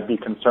yeah, I'd be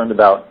concerned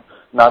about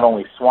not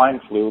only swine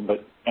flu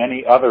but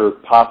any other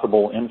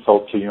possible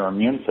insult to your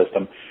immune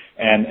system.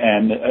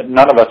 And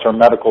none of us are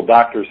medical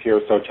doctors here,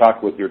 so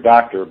talk with your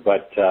doctor.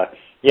 But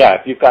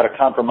if you've got a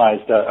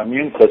compromised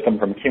immune system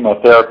from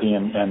chemotherapy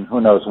and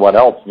who knows what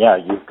else,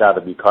 you've got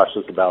to be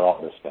cautious about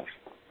all this stuff.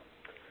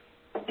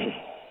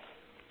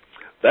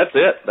 That's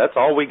it. That's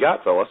all we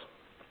got, fellas.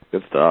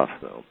 Good stuff.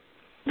 So,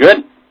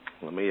 good.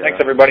 Thanks,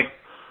 everybody.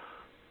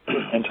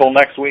 Until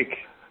next week.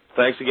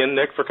 Thanks again,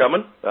 Nick, for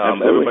coming.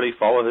 Everybody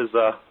follow his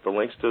the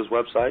links to his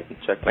website and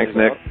check things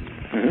Nick. out.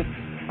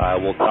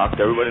 Mm-hmm. We'll talk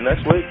to everybody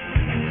next week.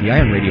 The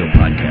Iron Radio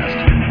Podcast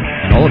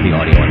and all of the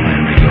audio on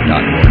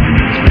ironradio.org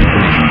is for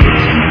information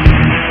purposes.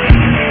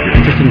 If you're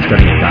interested in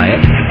starting a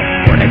diet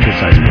or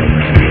exercise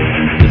program,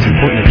 it's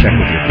important to check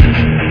with your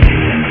physician.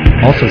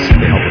 Also seek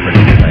the help of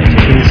registered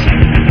dietitians,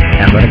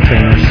 athletic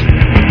trainers,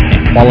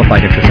 and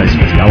qualified exercise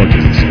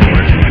physiologists